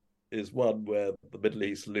hydrocarbons is one where the Middle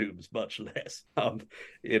East looms much less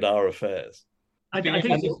in our affairs. I think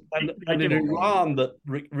and in Iran that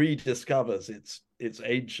rediscovers its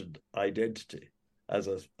ancient identity as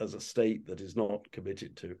a state that is not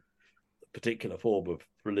committed to a particular form of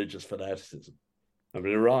religious fanaticism. I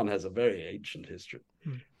mean, Iran has a very ancient history.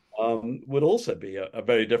 Would also be a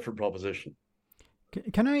very different proposition.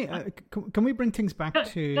 Can we bring things back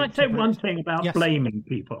to? Can I say one thing about blaming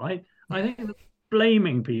people? I think that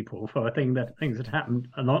blaming people for things that happened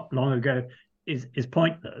a lot long ago is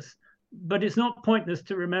pointless. But it's not pointless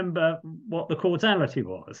to remember what the causality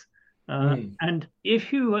was. And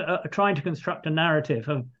if you are trying to construct a narrative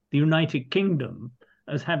of the United Kingdom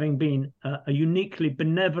as having been a uniquely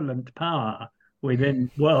benevolent power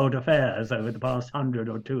within world affairs over the past 100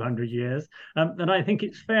 or 200 years, then I think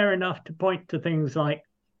it's fair enough to point to things like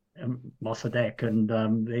Mossadegh and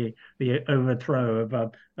the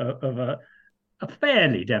overthrow of a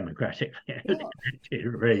fairly democratically elected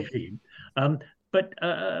regime. But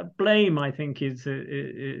blame, I think, is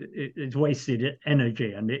wasted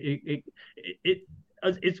energy, and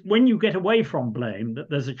it's when you get away from blame that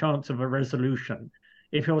there's a chance of a resolution.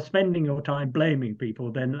 If you're spending your time blaming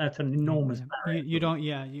people, then that's an enormous barrier. You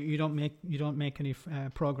don't make any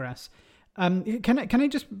progress. Can I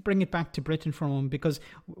just bring it back to Britain for a moment? Because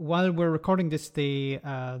while we're recording this, the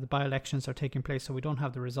by-elections are taking place, so we don't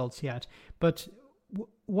have the results yet. But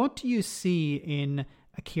what do you see in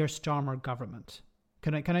a Keir Starmer government?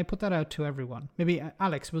 Can I put that out to everyone? Maybe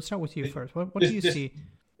Alex, we'll start with you first. What do you see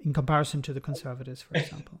in comparison to the Conservatives, for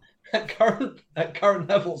example? At current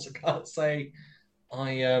levels, I can't say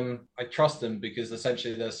I trust them, because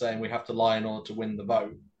essentially they're saying we have to lie in order to win the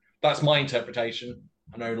vote. That's my interpretation.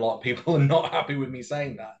 I know a lot of people are not happy with me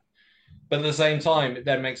saying that, but at the same time, it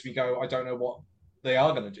then makes me go, I don't know what they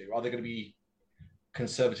are going to do. Are they going to be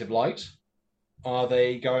conservative light? Are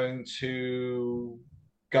they going to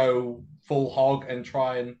go full hog and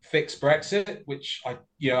try and fix Brexit? Which I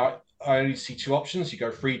only see two options. You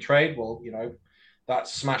go free trade. Well,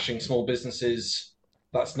 that's smashing small businesses.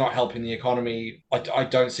 That's not helping the economy. I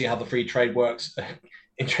don't see how the free trade works.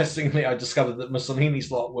 Interestingly, I discovered that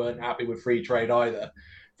Mussolini's lot weren't happy with free trade either,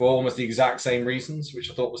 for almost the exact same reasons,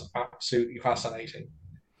 which I thought was absolutely fascinating.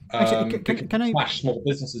 Actually, can I smash small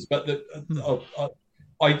businesses? But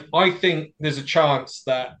I think there's a chance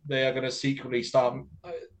that they are going to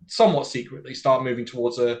somewhat secretly start moving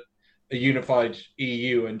towards a unified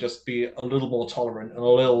EU and just be a little more tolerant and a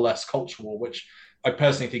little less cultural, which I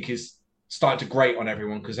personally think is starting to grate on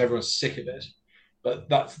everyone because everyone's sick of it. But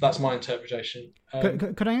that's my interpretation.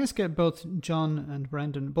 Could I ask both John and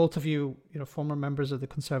Brendan, both of you, former members of the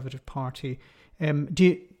Conservative Party, do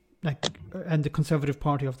you and the Conservative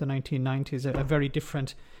Party of the 1990s, a very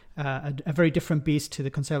different beast to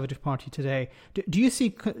the Conservative Party today. Do you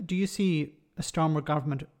see a Starmer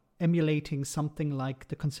government emulating something like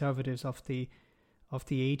the Conservatives of the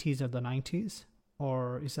 80s or the 90s,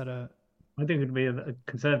 or is that a? I think it would be a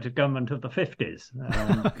Conservative government of the 50s,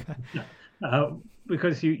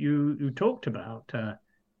 because you talked about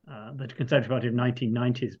the Conservative Party of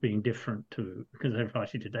 1990s being different to the Conservative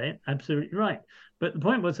Party today. Absolutely right. But the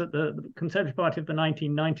point was that the Conservative Party of the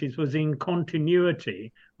 1990s was in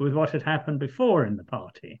continuity with what had happened before in the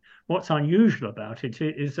party. What's unusual about it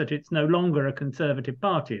is that it's no longer a Conservative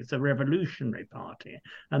Party, it's a revolutionary party.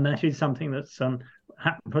 And that is something that's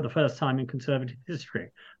happened for the first time in Conservative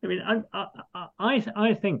history. I mean,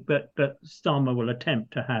 I think that Starmer will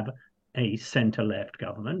attempt to have a centre-left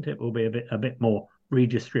government. It will be a bit more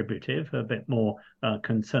redistributive, a bit more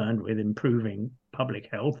concerned with improving public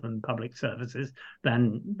health and public services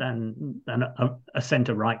than a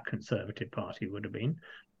centre-right Conservative Party would have been.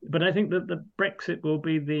 But I think that the Brexit will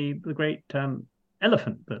be the great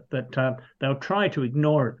elephant that they'll try to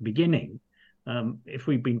ignore at the beginning. If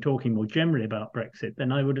we've been talking more generally about Brexit,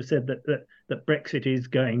 then I would have said that Brexit is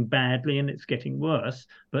going badly and it's getting worse,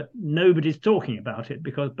 but nobody's talking about it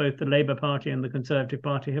because both the Labour Party and the Conservative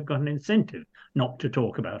Party have got an incentive not to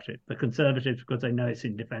talk about it. The Conservatives because they know it's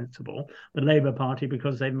indefensible, the Labour Party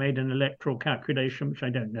because they've made an electoral calculation, which I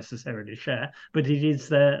don't necessarily share, but it is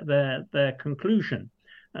their conclusion.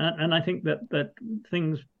 And I think that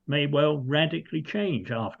things may well radically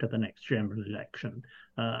change after the next general election.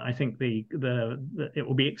 I think it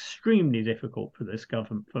will be extremely difficult for this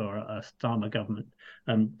government, for a Starmer government,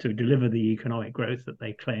 to deliver the economic growth that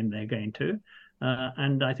they claim they're going to.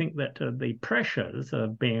 And I think that the pressures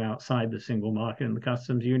of being outside the single market and the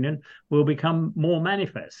customs union will become more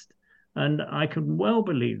manifest. And I can well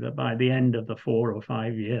believe that by the end of the 4 or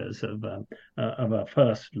 5 years of a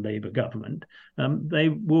first Labour government, they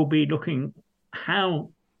will be looking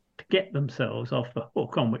how to get themselves off the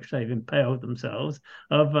hook on which they've impaled themselves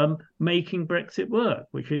of making Brexit work,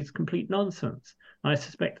 which is complete nonsense. I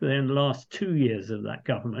suspect that in the last 2 years of that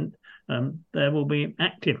government, there will be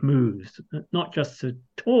active moves, not just to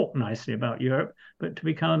talk nicely about Europe, but to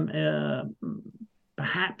become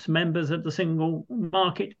perhaps members of the single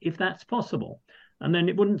market, if that's possible. And then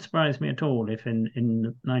it wouldn't surprise me at all if in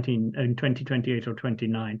 2028 or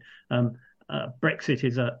 29, Brexit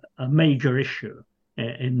is a major issue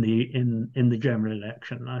in the general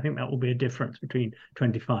election. I think that will be a difference between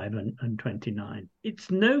 25 and 29. It's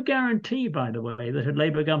no guarantee, by the way, that a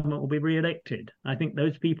Labour government will be re-elected. I think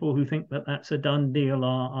those people who think that that's a done deal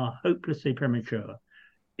are hopelessly premature.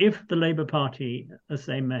 If the Labour Party, as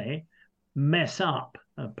they may, mess up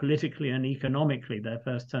politically and economically their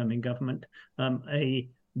first term in government, a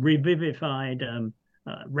revivified,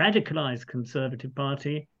 radicalized Conservative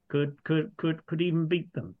Party could even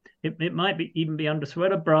beat them. It might even be under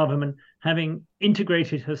Suella Braverman having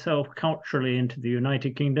integrated herself culturally into the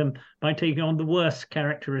United Kingdom by taking on the worst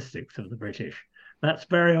characteristics of the British. That's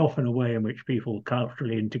very often a way in which people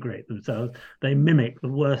culturally integrate themselves. They mimic the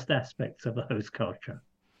worst aspects of the host culture.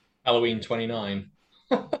 Halloween 29.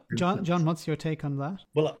 John, what's your take on that?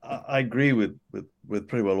 Well, I agree with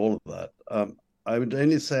pretty well all of that. I would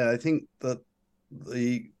only say I think that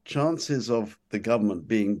the chances of the government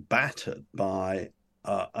being battered by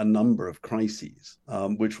a number of crises,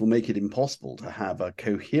 which will make it impossible to have a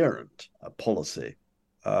coherent policy,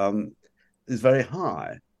 is very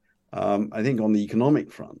high. I think on the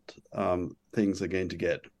economic front, things are going to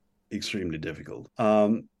get extremely difficult.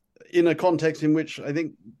 In a context in which I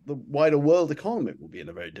think the wider world economy will be in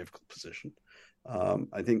a very difficult position.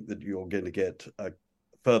 I think that you're going to get a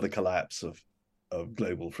further collapse of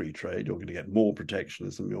global free trade. You're going to get more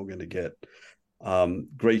protectionism. You're going to get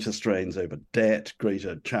greater strains over debt,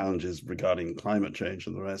 greater challenges regarding climate change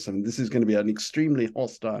and the rest. I mean, this is going to be an extremely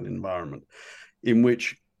hostile environment in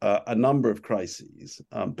which a number of crises,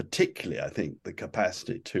 particularly, I think, the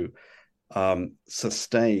capacity to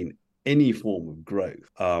sustain any form of growth,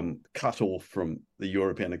 cut off from the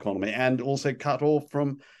European economy and also cut off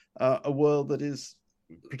from a world that is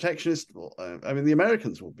protectionist. I mean, the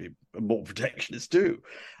Americans will be more protectionist too.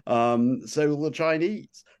 So will the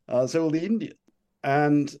Chinese. So will the Indians.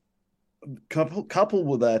 And coupled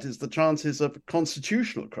with that is the chances of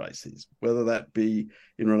constitutional crises, whether that be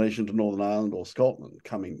in relation to Northern Ireland or Scotland,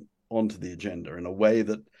 coming onto the agenda in a way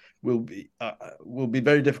that will be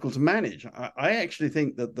very difficult to manage. I actually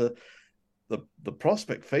think that the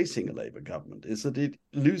prospect facing a Labour government is that it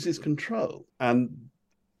loses control, and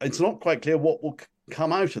it's not quite clear what will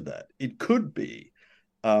come out of that. It could be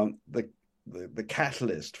the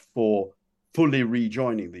catalyst for fully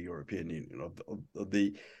rejoining the European Union, of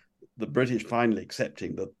the British finally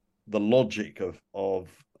accepting that the logic of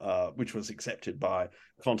which was accepted by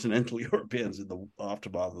continental Europeans in the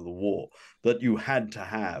aftermath of the war, that you had to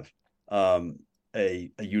have a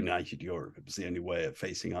united Europe. It was the only way of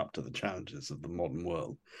facing up to the challenges of the modern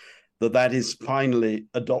world. That is finally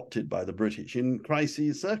adopted by the British in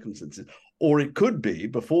crisis circumstances. Or it could be,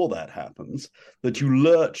 before that happens, that you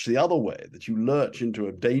lurch the other way, that you lurch into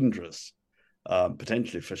a dangerous,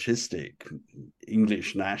 potentially fascistic,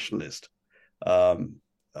 English nationalist,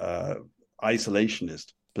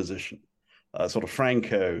 isolationist position, sort of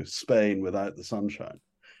Franco Spain without the sunshine.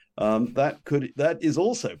 That is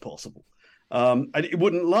also possible. And it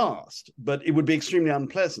wouldn't last, but it would be extremely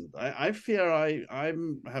unpleasant. I fear I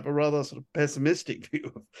have a rather sort of pessimistic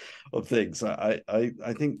view of things. I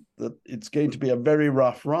think that it's going to be a very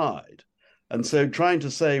rough ride. And so trying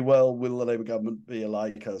to say, well, will the Labour government be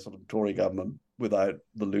like a sort of Tory government without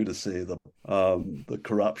the lunacy, the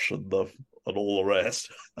corruption, and all the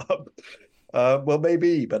rest? Well,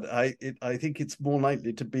 maybe, but I think it's more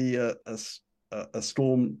likely to be a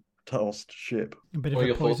storm-tossed ship. A bit of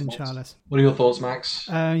a poison chalice. What are your thoughts, Max?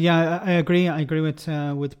 Yeah, I agree. I agree with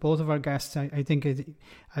both of our guests. I think I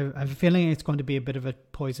have a feeling it's going to be a bit of a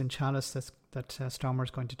poison chalice that Starmer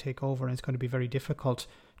is going to take over, and it's going to be very difficult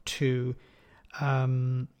to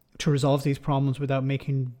resolve these problems without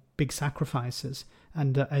making big sacrifices.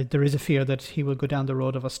 And there is a fear that he will go down the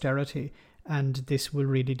road of austerity, and this will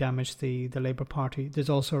really damage the Labour Party. There's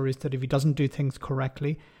also a risk that if he doesn't do things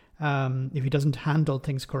correctly, if he doesn't handle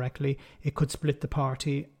things correctly, it could split the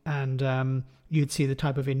party, and you'd see the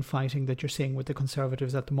type of infighting that you're seeing with the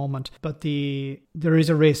Conservatives at the moment. But there is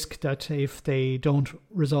a risk that if they don't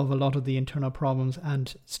resolve a lot of the internal problems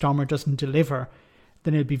and Starmer doesn't deliver,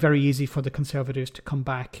 then it'd be very easy for the Conservatives to come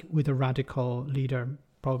back with a radical leader,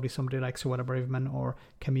 probably somebody like Suella Braverman or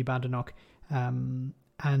Kemi Badenoch,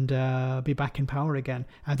 and be back in power again.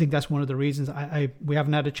 I think that's one of the reasons. We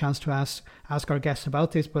haven't had a chance to ask our guests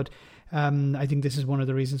about this, but I think this is one of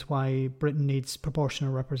the reasons why Britain needs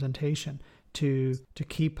proportional representation to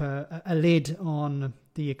keep a lid on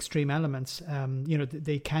the extreme elements.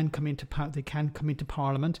 They can come into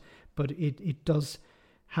Parliament, but it does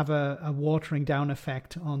have a watering down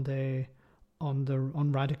effect on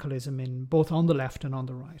radicalism both on the left and on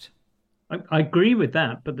the right. I agree with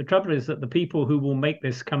that, but the trouble is that the people who will make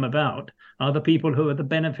this come about are the people who are the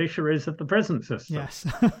beneficiaries of the present system. Yes.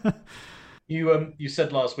 You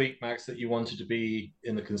said last week, Max, that you wanted to be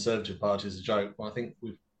in the Conservative Party as a joke. Well, I think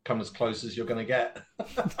we've come as close as you're going to get.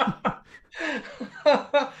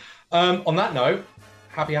 On that note,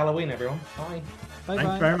 happy Halloween, everyone. Bye. Bye-bye.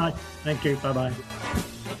 Thanks very much. Thank you. Bye-bye.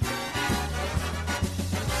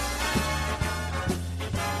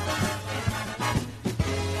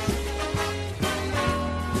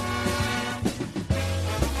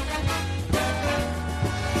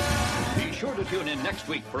 Tune in next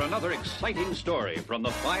week for another exciting story from the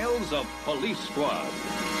files of Police Squad.